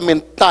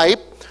Testament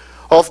type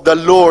of the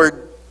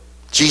Lord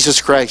Jesus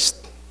Christ.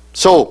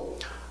 So,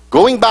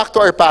 going back to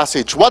our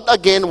passage, what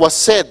again was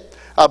said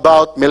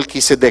about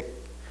Melchizedek?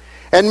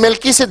 And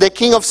Melchizedek,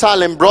 king of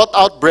Salem, brought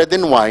out bread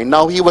and wine.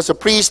 Now he was a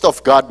priest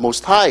of God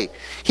Most High.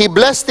 He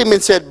blessed him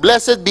and said,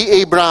 "Blessed be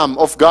Abraham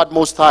of God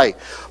Most High,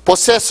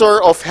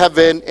 possessor of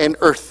heaven and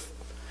earth.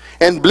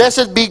 And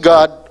blessed be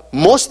God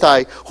Most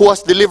High, who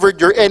has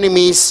delivered your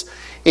enemies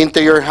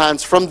into your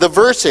hands." From the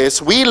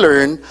verses, we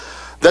learn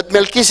that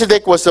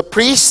Melchizedek was a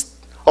priest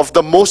of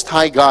the Most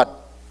High God.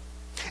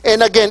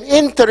 And again,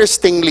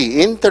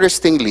 interestingly, in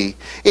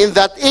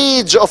that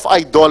age of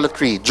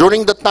idolatry,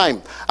 during the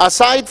time,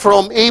 aside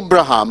from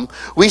Abraham,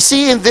 we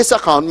see in this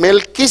account,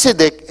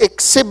 Melchizedek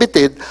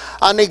exhibited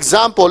an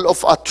example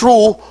of a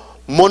true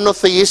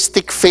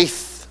monotheistic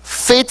faith,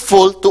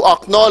 faithful to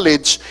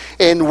acknowledge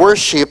and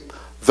worship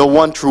the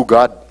one true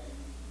God.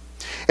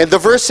 And the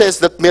verse says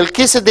that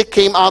Melchizedek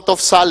came out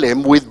of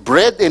Salem with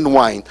bread and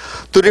wine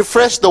to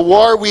refresh the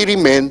war-weary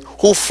men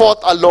who fought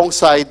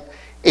alongside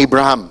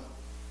Abraham.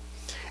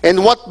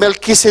 And what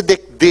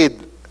Melchizedek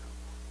did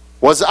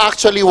was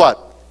actually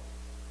what?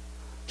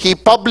 He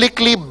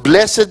publicly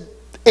blessed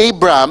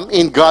Abraham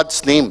in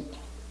God's name.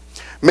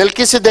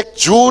 Melchizedek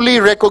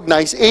duly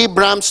recognized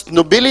Abraham's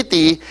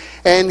nobility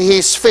and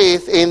his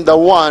faith in the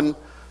one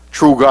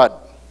true God.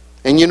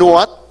 And you know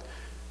what?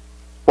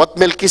 What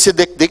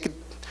Melchizedek did?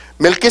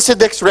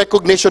 Melchizedek's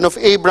recognition of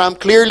Abraham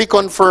clearly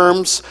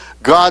confirms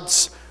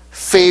God's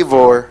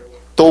favor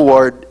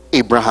toward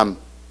Abraham.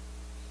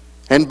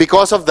 And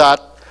because of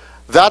that,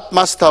 that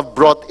must have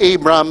brought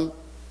Abraham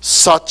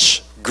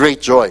such great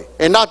joy.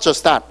 And not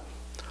just that.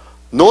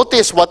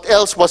 Notice what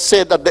else was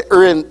said at the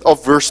end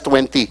of verse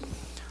 20.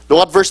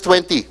 Look at verse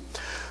 20.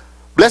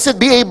 "Blessed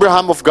be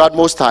Abraham of God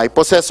Most High,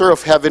 possessor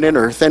of heaven and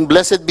earth, and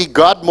blessed be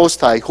God Most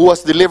High, who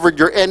has delivered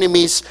your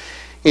enemies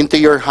into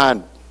your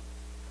hand.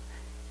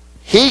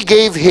 He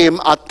gave him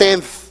a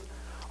tenth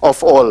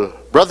of all."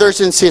 Brothers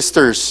and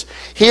sisters,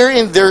 here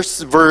in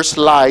this verse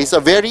lies a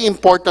very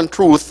important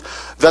truth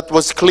that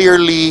was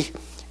clearly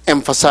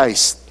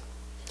emphasized.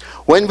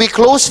 When we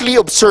closely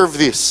observe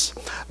this,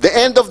 the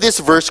end of this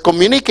verse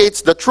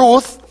communicates the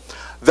truth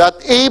that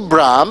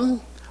Abraham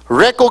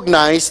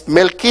recognized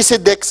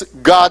Melchizedek's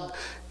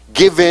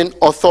God-given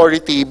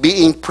authority,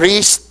 being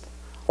priest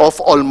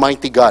of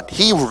Almighty God.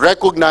 He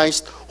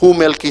recognized who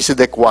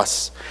Melchizedek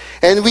was.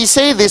 And we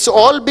say this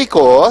all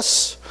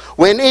because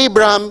when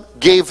Abraham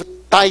gave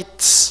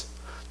tithes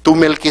to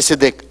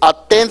Melchizedek, a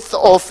tenth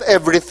of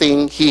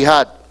everything he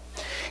had,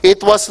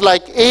 it was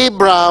like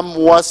Abraham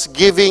was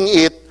giving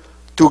it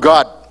to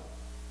God.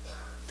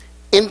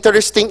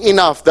 Interesting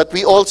enough that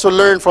we also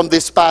learn from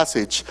this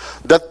passage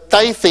that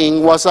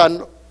tithing was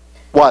an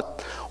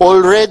what?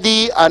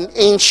 Already an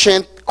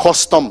ancient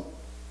custom.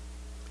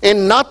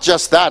 And not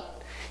just that.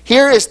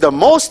 Here is the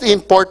most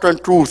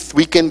important truth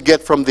we can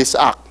get from this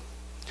act.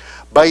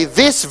 By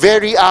this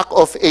very act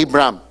of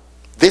Abraham,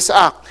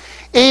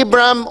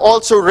 Abraham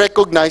also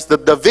recognized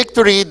that the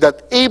victory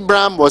that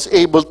Abraham was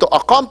able to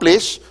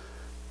accomplish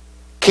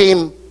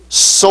came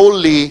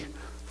solely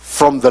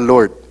from the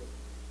Lord.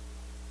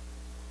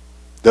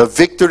 The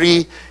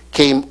victory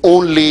came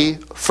only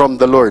from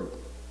the Lord.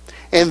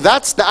 And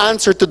that's the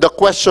answer to the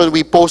question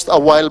we posed a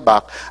while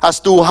back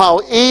as to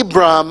how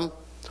Abraham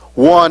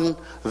won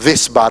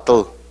this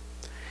battle.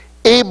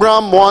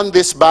 Abraham won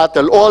this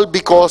battle all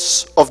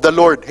because of the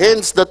Lord.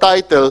 Hence the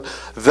title,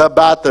 "The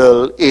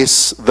Battle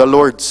is the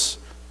Lord's."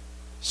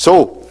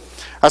 So,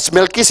 as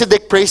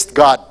Melchizedek praised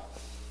God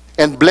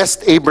and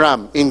blessed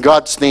Abraham in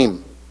God's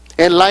name,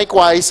 and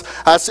likewise,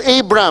 as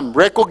Abraham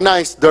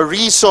recognized the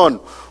reason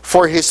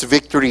for his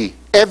victory,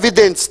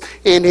 evidenced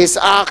in his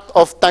act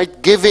of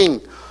tithe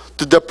giving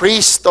to the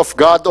priest of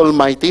God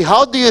Almighty,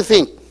 how do you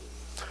think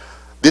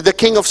did the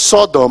king of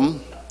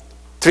Sodom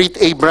treat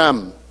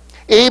Abraham?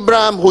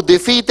 Abraham, who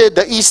defeated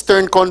the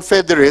eastern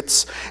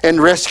confederates and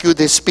rescued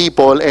his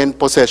people and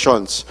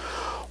possessions.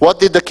 What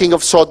did the king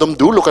of Sodom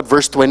do? Look at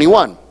verse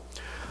 21.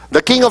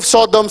 The king of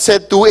Sodom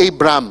said to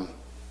Abraham,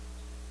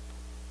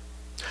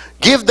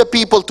 "Give the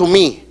people to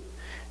me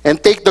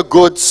and take the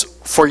goods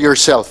for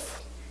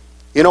yourself."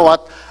 You know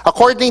what?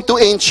 According to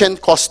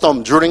ancient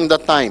custom during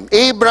that time,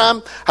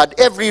 Abraham had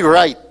every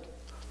right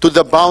to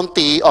the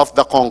bounty of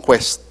the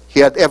conquest.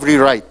 He had every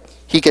right.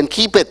 He can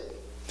keep it.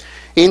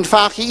 In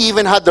fact, he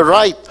even had the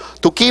right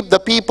to keep the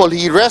people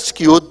he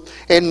rescued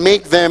and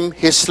make them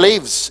his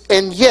slaves.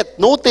 And yet,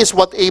 notice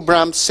what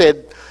Abraham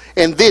said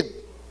and did.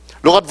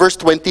 Look at verse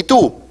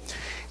 22.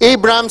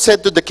 Abraham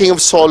said to the king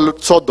of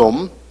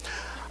Sodom,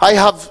 "I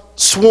have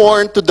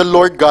sworn to the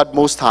Lord God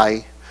Most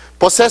High,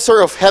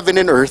 possessor of heaven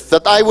and earth,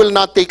 that I will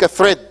not take a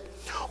thread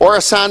or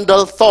a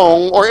sandal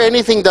thong, or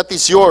anything that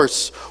is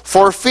yours.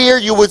 For fear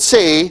you would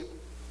say,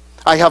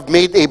 I have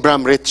made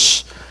Abraham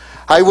rich.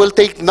 I will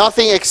take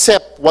nothing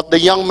except what the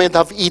young men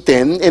have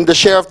eaten, and the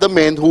share of the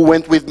men who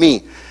went with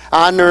me.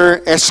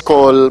 Aner,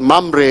 Eshcol,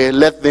 Mamre,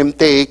 let them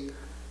take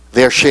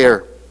their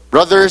share.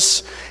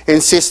 Brothers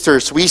and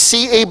sisters, we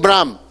see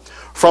Abraham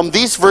from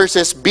these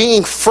verses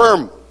being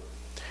firm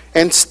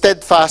and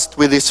steadfast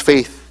with his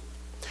faith.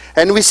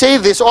 And we say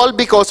this all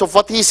because of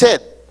what he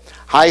said.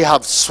 I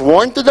have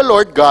sworn to the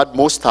Lord God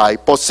Most High,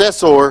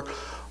 possessor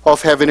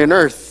of heaven and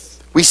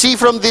earth. We see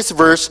from this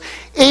verse,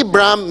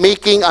 Abraham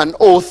making an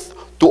oath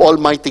to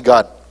Almighty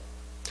God.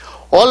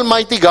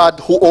 Almighty God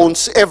who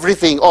owns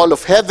everything, all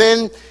of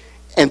heaven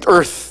and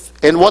earth.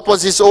 And what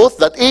was his oath?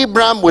 That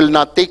Abraham will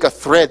not take a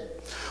thread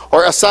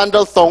or a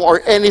sandal thong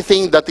or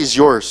anything that is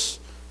yours.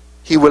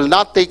 He will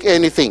not take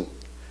anything.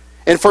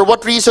 And for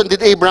what reason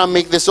did Abraham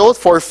make this oath?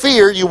 For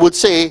fear you would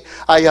say,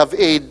 I have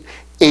made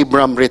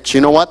Abraham rich. You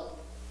know what?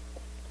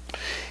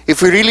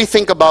 If we really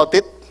think about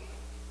it,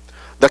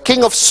 the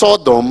king of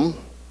Sodom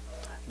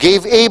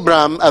gave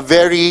Abraham a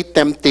very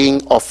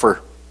tempting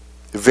offer.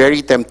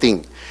 Very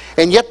tempting.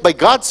 And yet by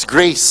God's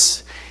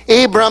grace,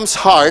 Abraham's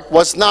heart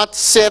was not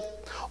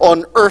set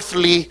on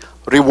earthly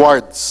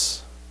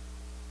rewards.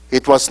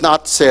 It was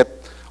not set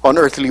on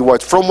earthly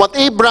rewards. From what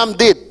Abraham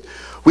did,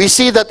 we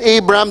see that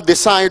Abraham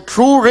desired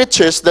true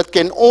riches that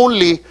can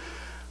only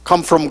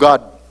come from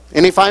God.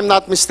 And if I'm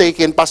not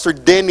mistaken, Pastor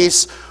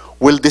Dennis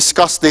will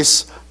discuss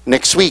this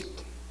next week.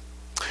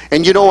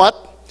 And you know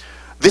what?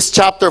 This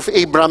chapter of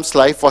Abraham's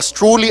life was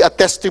truly a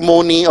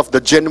testimony of the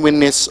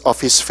genuineness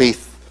of his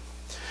faith.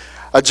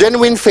 A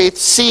genuine faith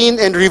seen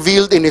and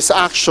revealed in his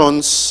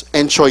actions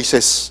and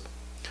choices.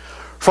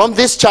 From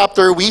this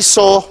chapter, we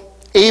saw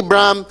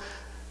Abraham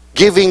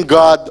giving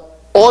God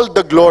all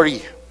the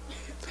glory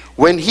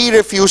when he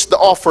refused the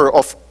offer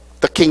of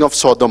the king of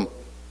Sodom.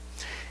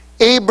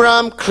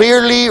 Abraham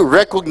clearly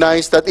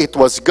recognized that it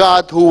was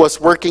God who was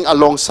working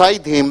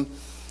alongside him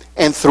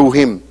and through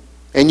him.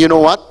 And you know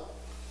what?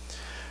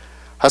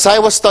 As I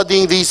was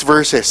studying these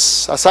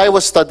verses, as I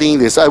was studying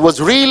this, I was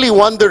really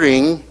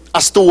wondering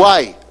as to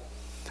why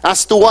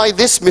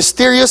this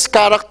mysterious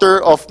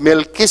character of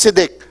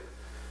Melchizedek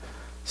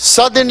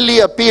suddenly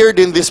appeared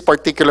in this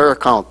particular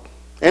account.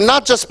 And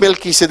not just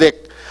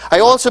Melchizedek. I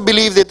also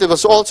believe that it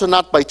was also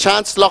not by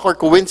chance, luck, or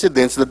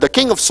coincidence that the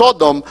king of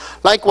Sodom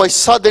likewise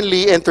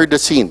suddenly entered the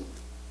scene.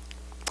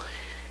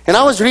 And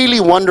I was really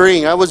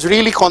wondering, I was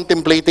really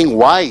contemplating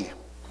why.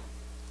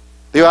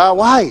 Diba?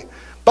 Why?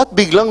 Ba't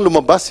biglang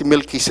lumabas si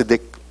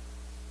Melchizedek?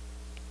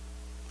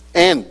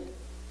 And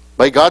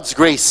by God's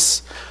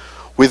grace,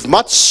 with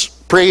much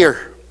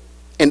prayer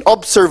and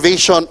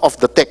observation of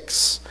the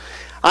text,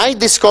 I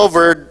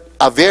discovered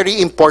a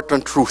very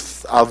important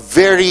truth. A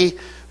very,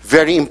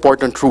 very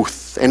important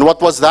truth. And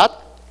what was that?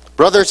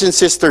 Brothers and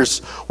sisters,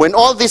 when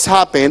all this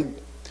happened,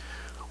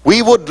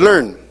 we would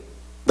learn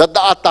that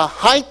at the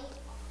height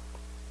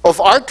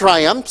of our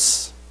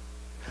triumphs,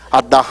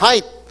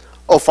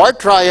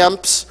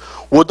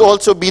 would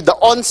also be the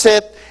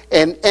onset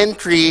and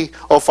entry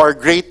of our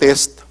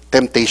greatest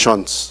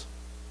temptations.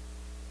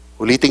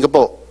 Ulitin ko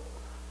po.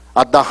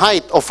 At the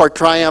height of our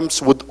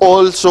triumphs would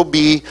also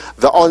be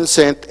the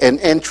onset and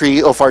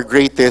entry of our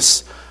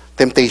greatest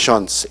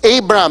temptations.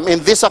 Abraham,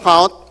 in this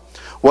account,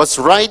 was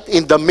right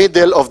in the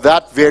middle of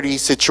that very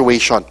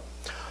situation.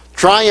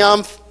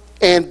 Triumph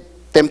and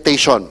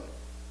temptation.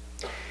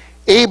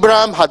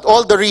 Abraham had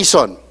all the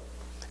reason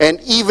and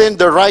even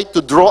the right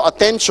to draw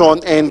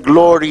attention and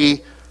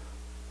glory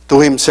to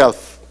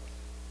himself.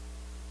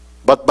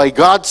 But by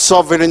God's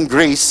sovereign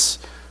grace,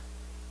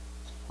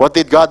 what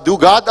did God do?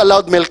 God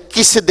allowed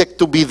Melchizedek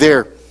to be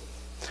there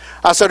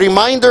as a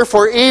reminder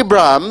for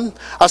Abraham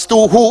as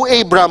to who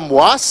Abraham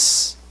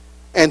was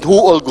and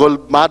who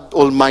God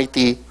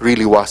Almighty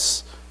really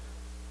was.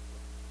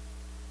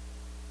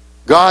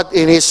 God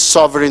in his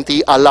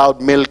sovereignty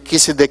allowed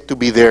Melchizedek to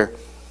be there.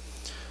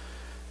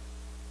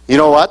 You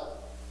know what?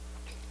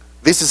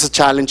 This is a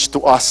challenge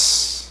to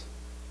us.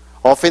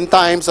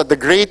 Oftentimes, at the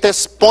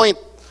greatest point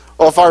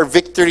of our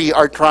victory,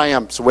 our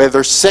triumphs,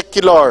 whether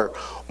secular,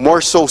 more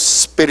so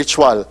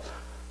spiritual,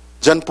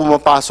 dyan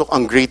pumapasok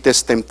ang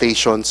greatest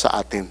temptation sa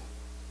atin.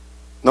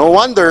 No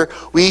wonder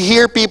we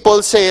hear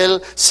people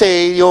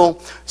say yung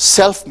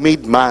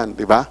self-made man,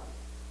 di ba?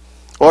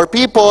 Or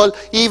people,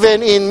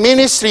 even in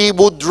ministry,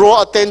 would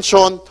draw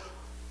attention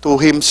to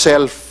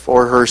himself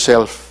or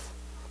herself.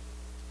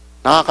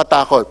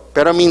 Nakakatakot.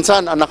 Pero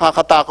minsan, ang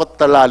nakakatakot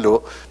na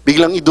lalo,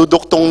 biglang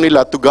iduduktong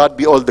nila, to God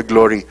be all the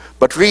glory.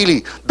 But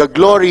really, the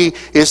glory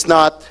is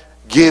not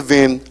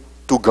given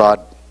to God.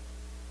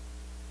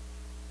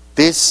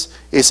 This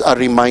is a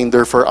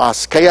reminder for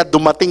us. Kaya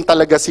dumating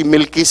talaga si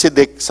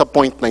Melchizedek sa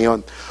point na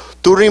yon,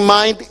 to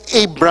remind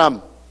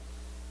Abraham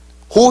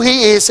who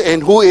he is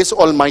and who is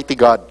Almighty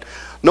God.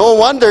 No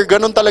wonder,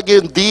 ganun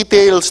talaga yung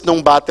details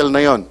ng battle na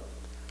yon.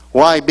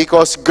 Why?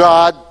 Because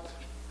God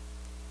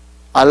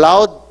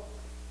allows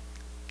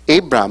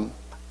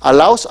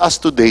us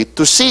today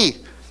to see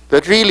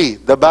that really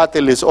the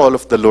battle is all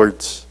of the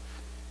Lord's.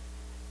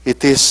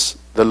 It is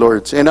the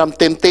Lord's. And ang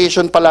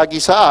temptation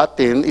palagi sa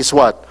atin is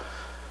what?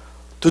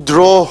 To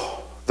draw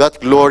that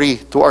glory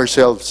to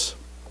ourselves.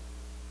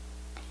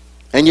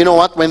 And you know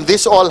what? When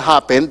this all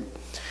happened,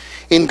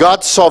 in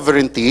God's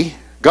sovereignty,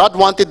 God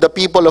wanted the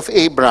people of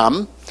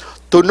Abraham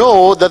to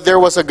know that there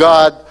was a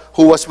God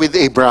who was with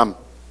Abraham.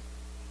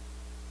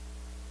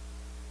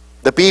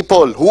 The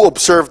people who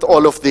observed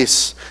all of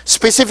this.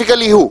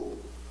 Specifically who?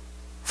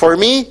 For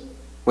me,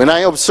 when I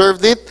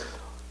observed it,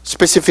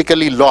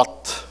 specifically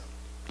Lot.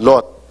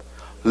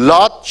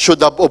 Lot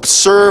should have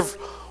observed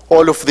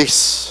all of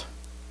this.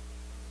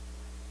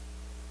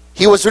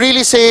 He was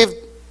really saved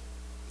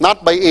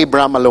not by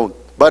Abraham alone,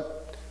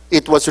 but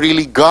it was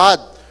really God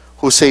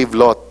who saved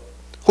Lot.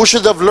 Who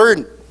should have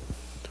learned?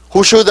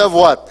 Who should have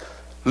what?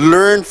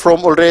 Learned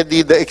from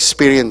already the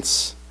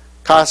experience.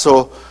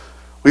 Kaso,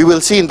 we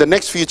will see in the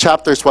next few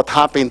chapters what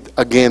happened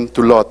again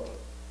to Lot.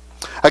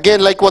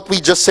 Again, like what we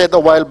just said a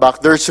while back,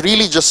 there's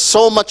really just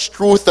so much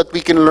truth that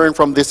we can learn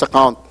from this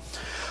account.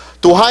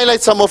 To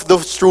highlight some of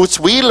those truths,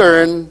 we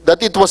learn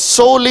that it was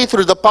solely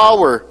through the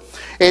power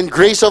and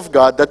grace of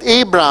God that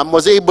Abraham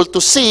was able to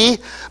see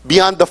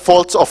beyond the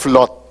faults of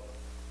Lot.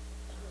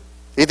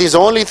 It is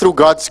only through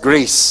God's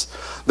grace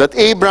that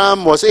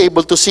Abraham was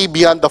able to see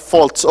beyond the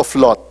faults of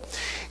Lot.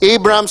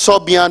 Abraham saw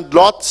beyond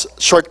Lot's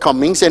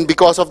shortcomings, and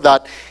because of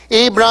that,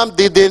 Abraham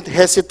didn't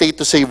hesitate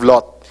to save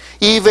Lot,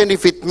 even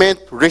if it meant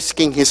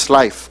risking his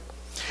life.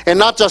 And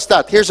not just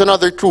that, here's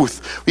another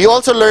truth. We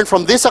also learn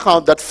from this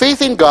account that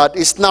faith in God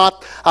is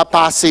not a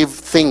passive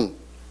thing.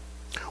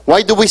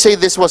 Why do we say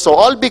this was so?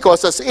 All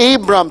because as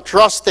Abraham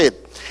trusted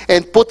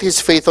and put his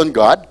faith on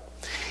God,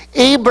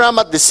 Abraham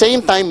at the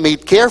same time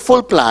made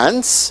careful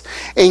plans,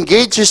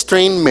 engaged his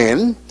trained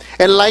men,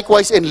 and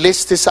likewise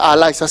enlisted his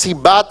allies as he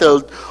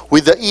battled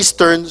with the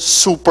eastern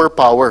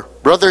superpower.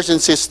 Brothers and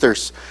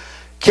sisters,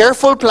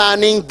 careful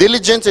planning,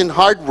 diligence, and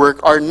hard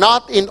work are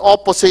not in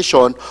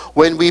opposition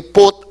when we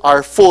put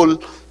our full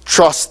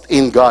trust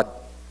in God.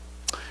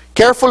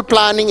 Careful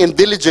planning and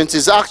diligence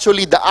is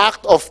actually the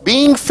act of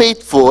being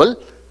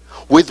faithful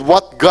with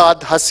what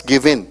God has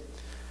given,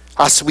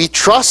 as we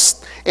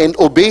trust and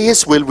obey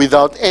His will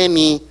without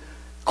any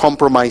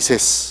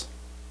compromises.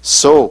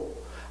 So,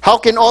 how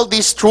can all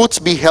these truths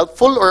be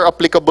helpful or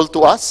applicable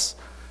to us?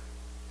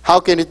 How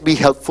can it be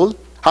helpful?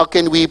 How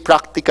can we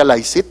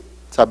practicalize it?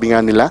 Sabi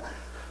nga nila,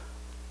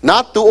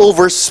 not to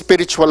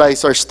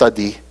over-spiritualize our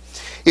study.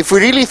 If we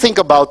really think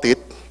about it,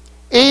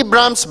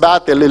 Abraham's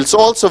battle is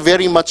also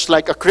very much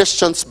like a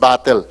Christian's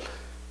battle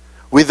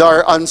with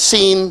our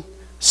unseen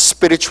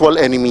spiritual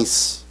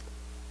enemies.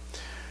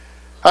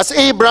 As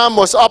Abraham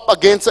was up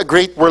against a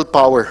great world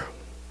power,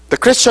 the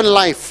Christian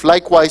life,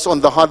 likewise,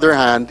 on the other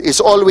hand, is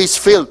always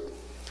filled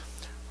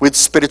with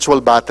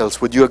spiritual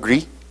battles. Would you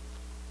agree?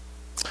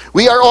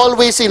 We are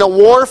always in a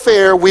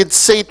warfare with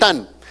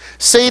Satan.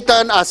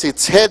 Satan as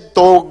its head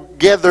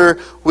together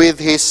with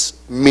his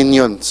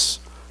minions.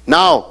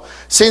 Now,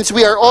 since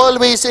we are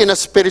always in a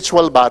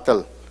spiritual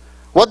battle,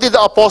 what did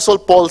the Apostle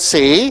Paul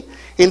say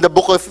in the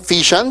book of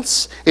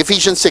Ephesians?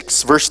 Ephesians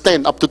 6, verse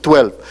 10 up to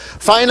 12.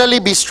 Finally,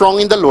 be strong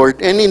in the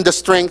Lord and in the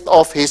strength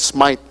of His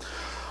might.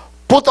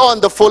 Put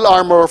on the full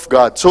armor of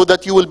God so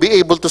that you will be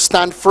able to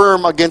stand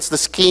firm against the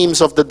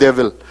schemes of the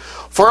devil.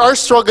 For our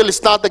struggle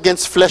is not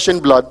against flesh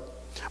and blood,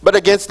 but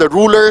against the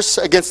rulers,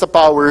 against the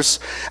powers,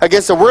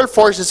 against the world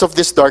forces of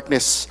this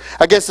darkness,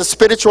 against the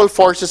spiritual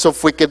forces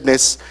of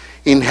wickedness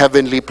in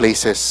heavenly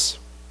places.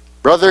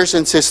 Brothers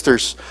and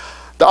sisters,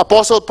 the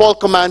Apostle Paul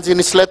commands in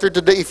his letter to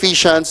the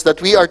Ephesians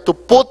that we are to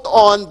put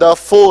on the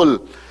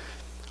full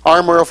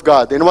armor of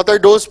God. And what are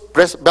those?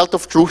 Belt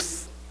of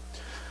truth,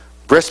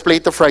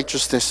 breastplate of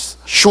righteousness,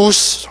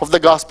 shoes of the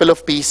gospel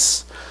of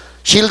peace,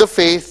 shield of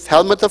faith,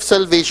 helmet of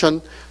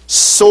salvation,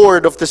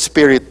 sword of the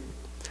Spirit.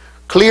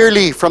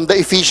 Clearly, from the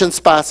Ephesians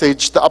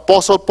passage, the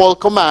Apostle Paul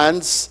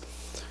commands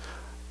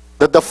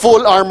that the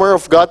full armor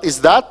of God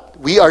is that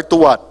we are to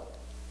what?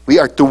 We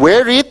are to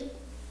wear it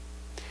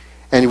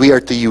and we are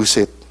to use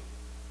it.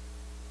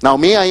 Now,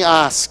 may I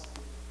ask,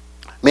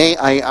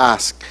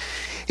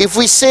 if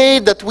we say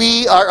that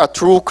we are a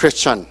true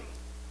Christian,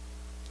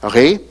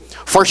 okay,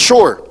 for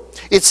sure,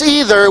 it's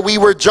either we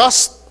were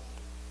just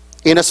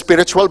in a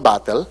spiritual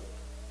battle,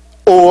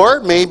 or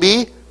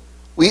maybe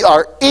we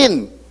are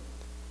in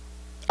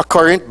a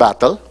current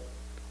battle,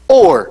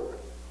 or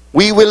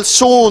we will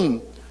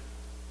soon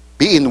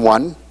be in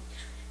one.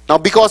 Now,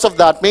 because of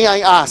that, may I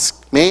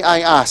ask,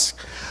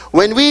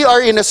 when we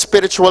are in a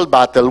spiritual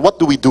battle, what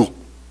do we do?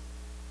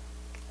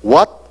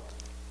 What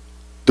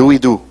do we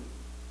do?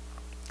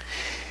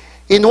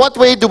 In what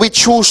way do we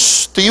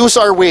choose to use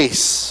our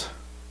ways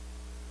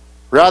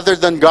rather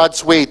than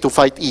God's way to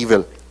fight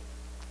evil?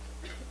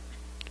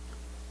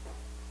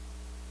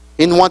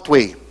 In what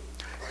way?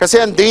 Kasi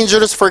ang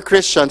dangerous for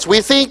Christians.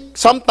 We think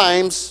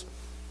sometimes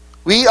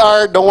we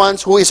are the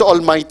ones who is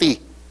almighty.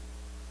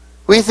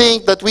 We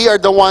think that we are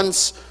the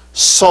ones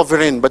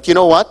sovereign. But you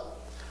know what?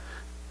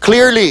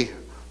 Clearly,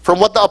 from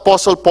what the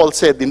Apostle Paul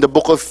said in the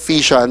book of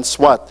Ephesians,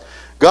 what?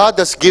 God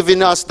has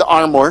given us the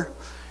armor,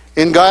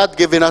 And God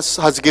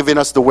has given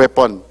us the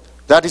weapon.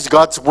 That is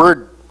God's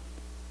word.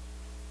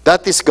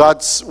 That is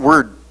God's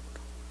word.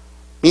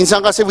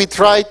 Minsan kasi we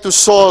try to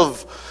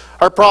solve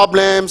our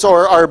problems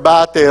or our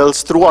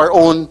battles through our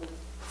own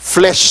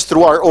flesh,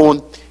 through our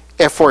own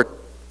effort.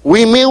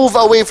 We move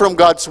away from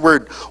God's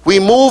word. We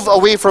move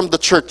away from the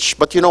church.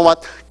 But you know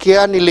what?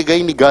 Kaya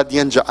niligay ni God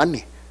yan dyan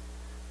eh.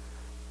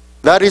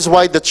 That is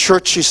why the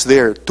church is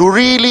there. To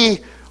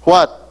really,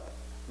 what?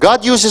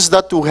 God uses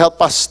that to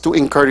help us, to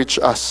encourage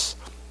us.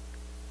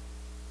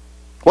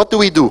 What do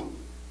we do?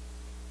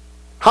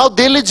 How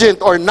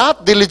diligent or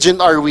not diligent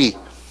are we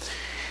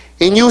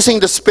in using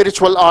the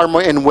spiritual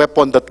armor and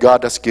weapon that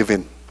God has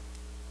given?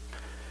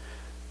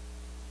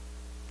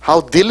 How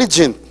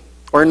diligent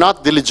or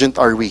not diligent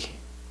are we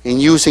in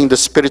using the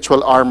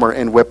spiritual armor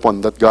and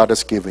weapon that God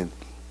has given?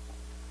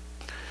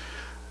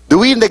 Do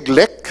we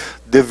neglect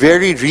the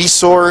very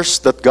resource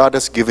that God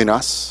has given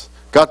us,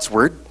 God's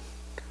word?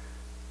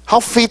 How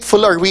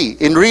faithful are we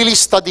in really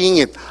studying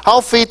it? How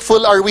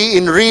faithful are we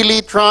in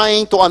really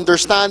trying to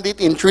understand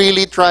it, in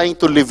really trying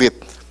to live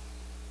it?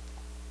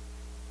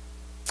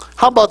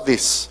 How about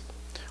this?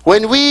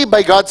 When we,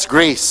 by God's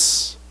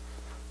grace,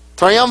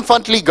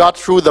 triumphantly got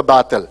through the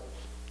battle,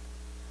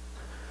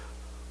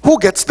 who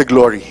gets the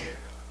glory?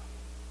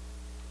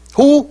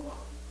 Who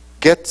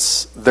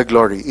gets the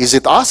glory? Is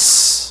it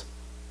us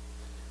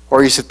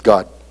or is it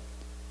God?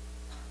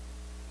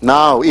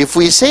 Now, if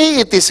we say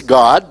it is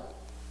God,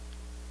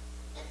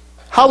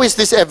 how is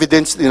this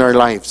evidenced in our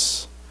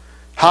lives?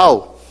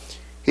 How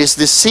is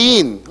this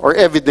seen or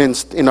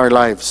evidenced in our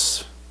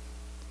lives?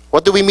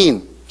 What do we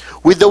mean?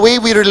 With the way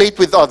we relate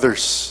with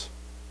others.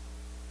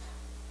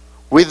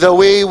 With the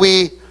way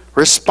we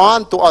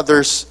respond to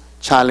others'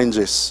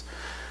 challenges.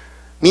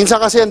 Minsan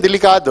kasi ang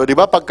delikado, di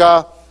ba?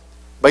 Pagka,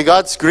 by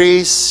God's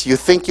grace, you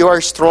think you are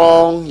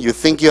strong, you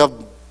think you have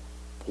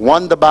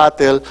won the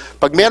battle.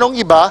 Pag merong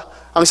iba,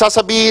 ang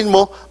sasabihin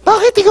mo,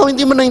 bakit ikaw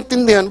hindi mo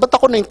naintindihan? Ba't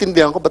ako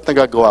naintindihan ko? Ba't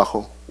nagagawa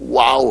ko?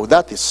 Wow,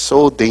 that is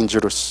so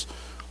dangerous.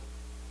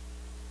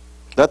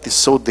 That is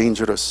so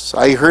dangerous.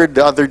 I heard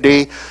the other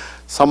day,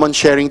 someone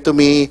sharing to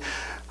me,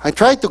 I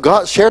tried to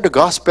share the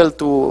gospel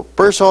to a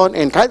person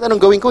and kahit anong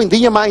gawin ko, hindi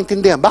niya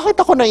maintindihan. Bakit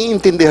ako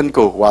naiintindihan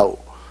ko? Wow.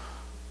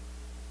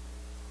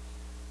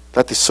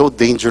 That is so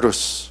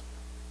dangerous.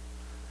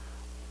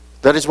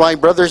 That is why,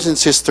 brothers and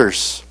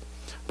sisters,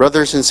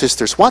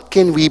 what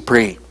can we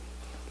pray?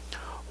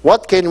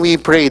 What can we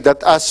pray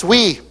that as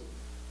we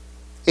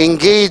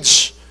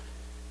engage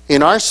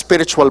in our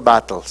spiritual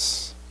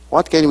battles,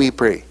 what can we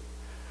pray?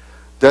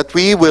 That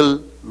we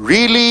will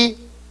really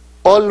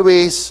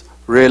always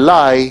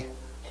rely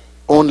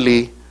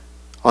only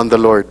on the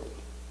Lord.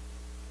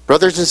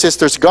 Brothers and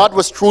sisters, God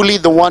was truly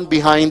the one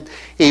behind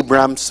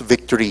Abraham's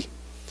victory.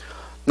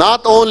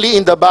 Not only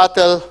in the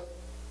battle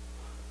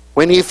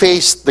when he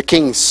faced the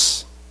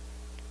kings,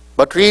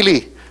 but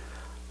really,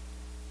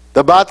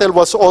 the battle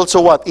was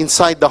also what?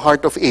 Inside the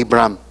heart of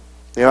Abraham.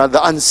 You know,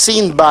 the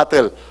unseen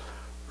battle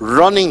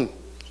running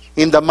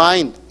in the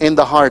mind, in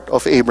the heart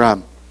of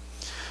Abraham.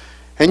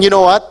 And you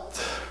know what?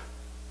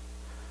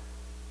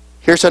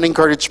 Here's an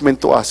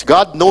encouragement to us.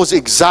 God knows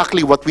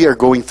exactly what we are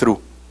going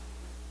through.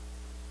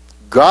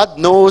 God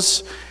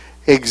knows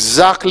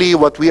exactly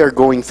what we are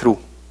going through.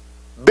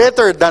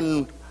 Better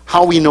than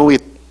how we know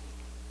it.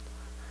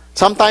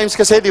 Sometimes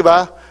kasi, di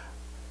ba,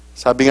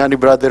 sabi nga ni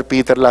Brother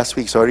Peter last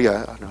week, sabi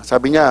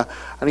niya,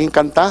 ano yung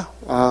kanta?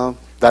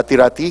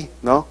 Dati-rati,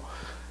 no?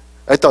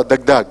 Ito,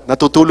 dagdag,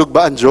 natutulog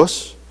ba ang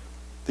Diyos?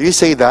 Do you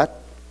say that?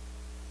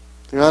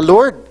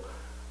 Lord,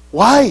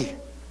 why?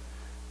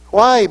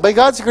 Why? By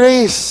God's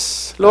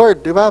grace,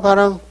 Lord, di ba?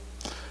 Parang,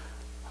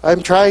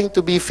 I'm trying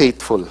to be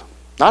faithful.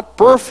 Not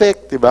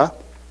perfect, di ba?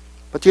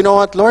 But you know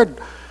what, Lord?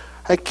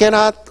 I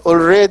cannot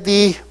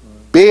already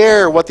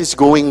bear what is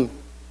going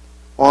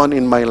on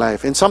in my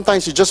life. And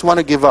sometimes you just want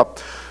to give up.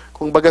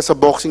 Kung baga sa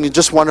boxing, you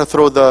just want to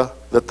throw the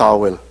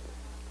towel.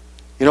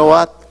 You know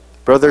what?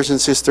 Brothers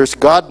and sisters,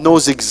 God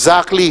knows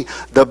exactly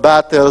the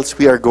battles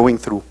we are going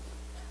through.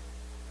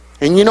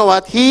 And you know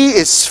what? He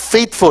is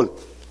faithful.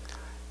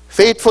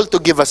 Faithful to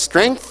give us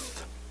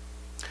strength.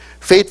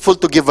 Faithful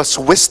to give us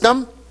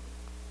wisdom.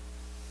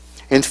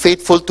 And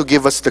faithful to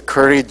give us the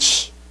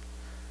courage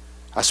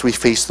as we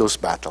face those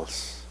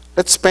battles.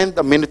 Let's spend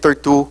a minute or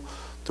two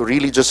to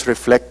really just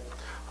reflect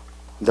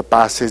on the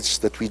passage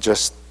that we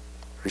just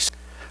received.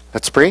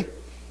 Let's pray.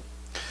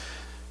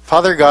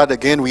 Father God,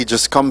 again, we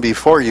just come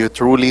before you.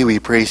 Truly, we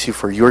praise you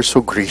for you're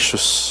so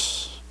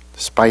gracious.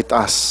 Despite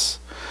us,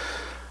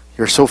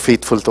 you're so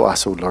faithful to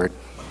us, O Lord.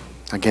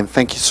 Again,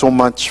 thank you so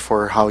much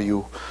for how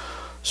you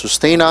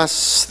sustain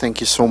us.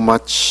 Thank you so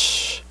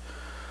much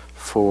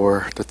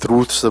for the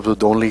truths that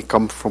would only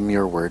come from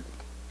your word.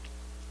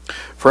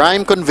 For I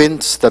am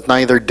convinced that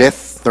neither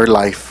death nor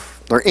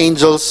life, nor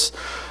angels,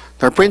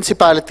 nor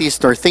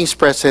principalities, nor things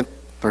present,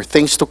 nor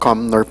things to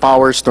come, nor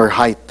powers, nor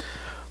height,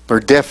 nor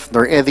depth,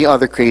 nor any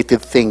other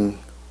created thing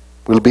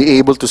will be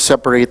able to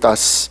separate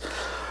us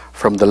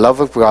from the love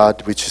of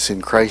God which is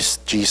in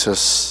Christ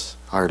Jesus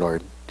our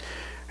Lord.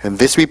 And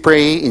this we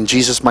pray in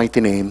Jesus'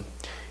 mighty name.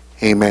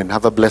 Amen.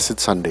 Have a blessed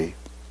Sunday.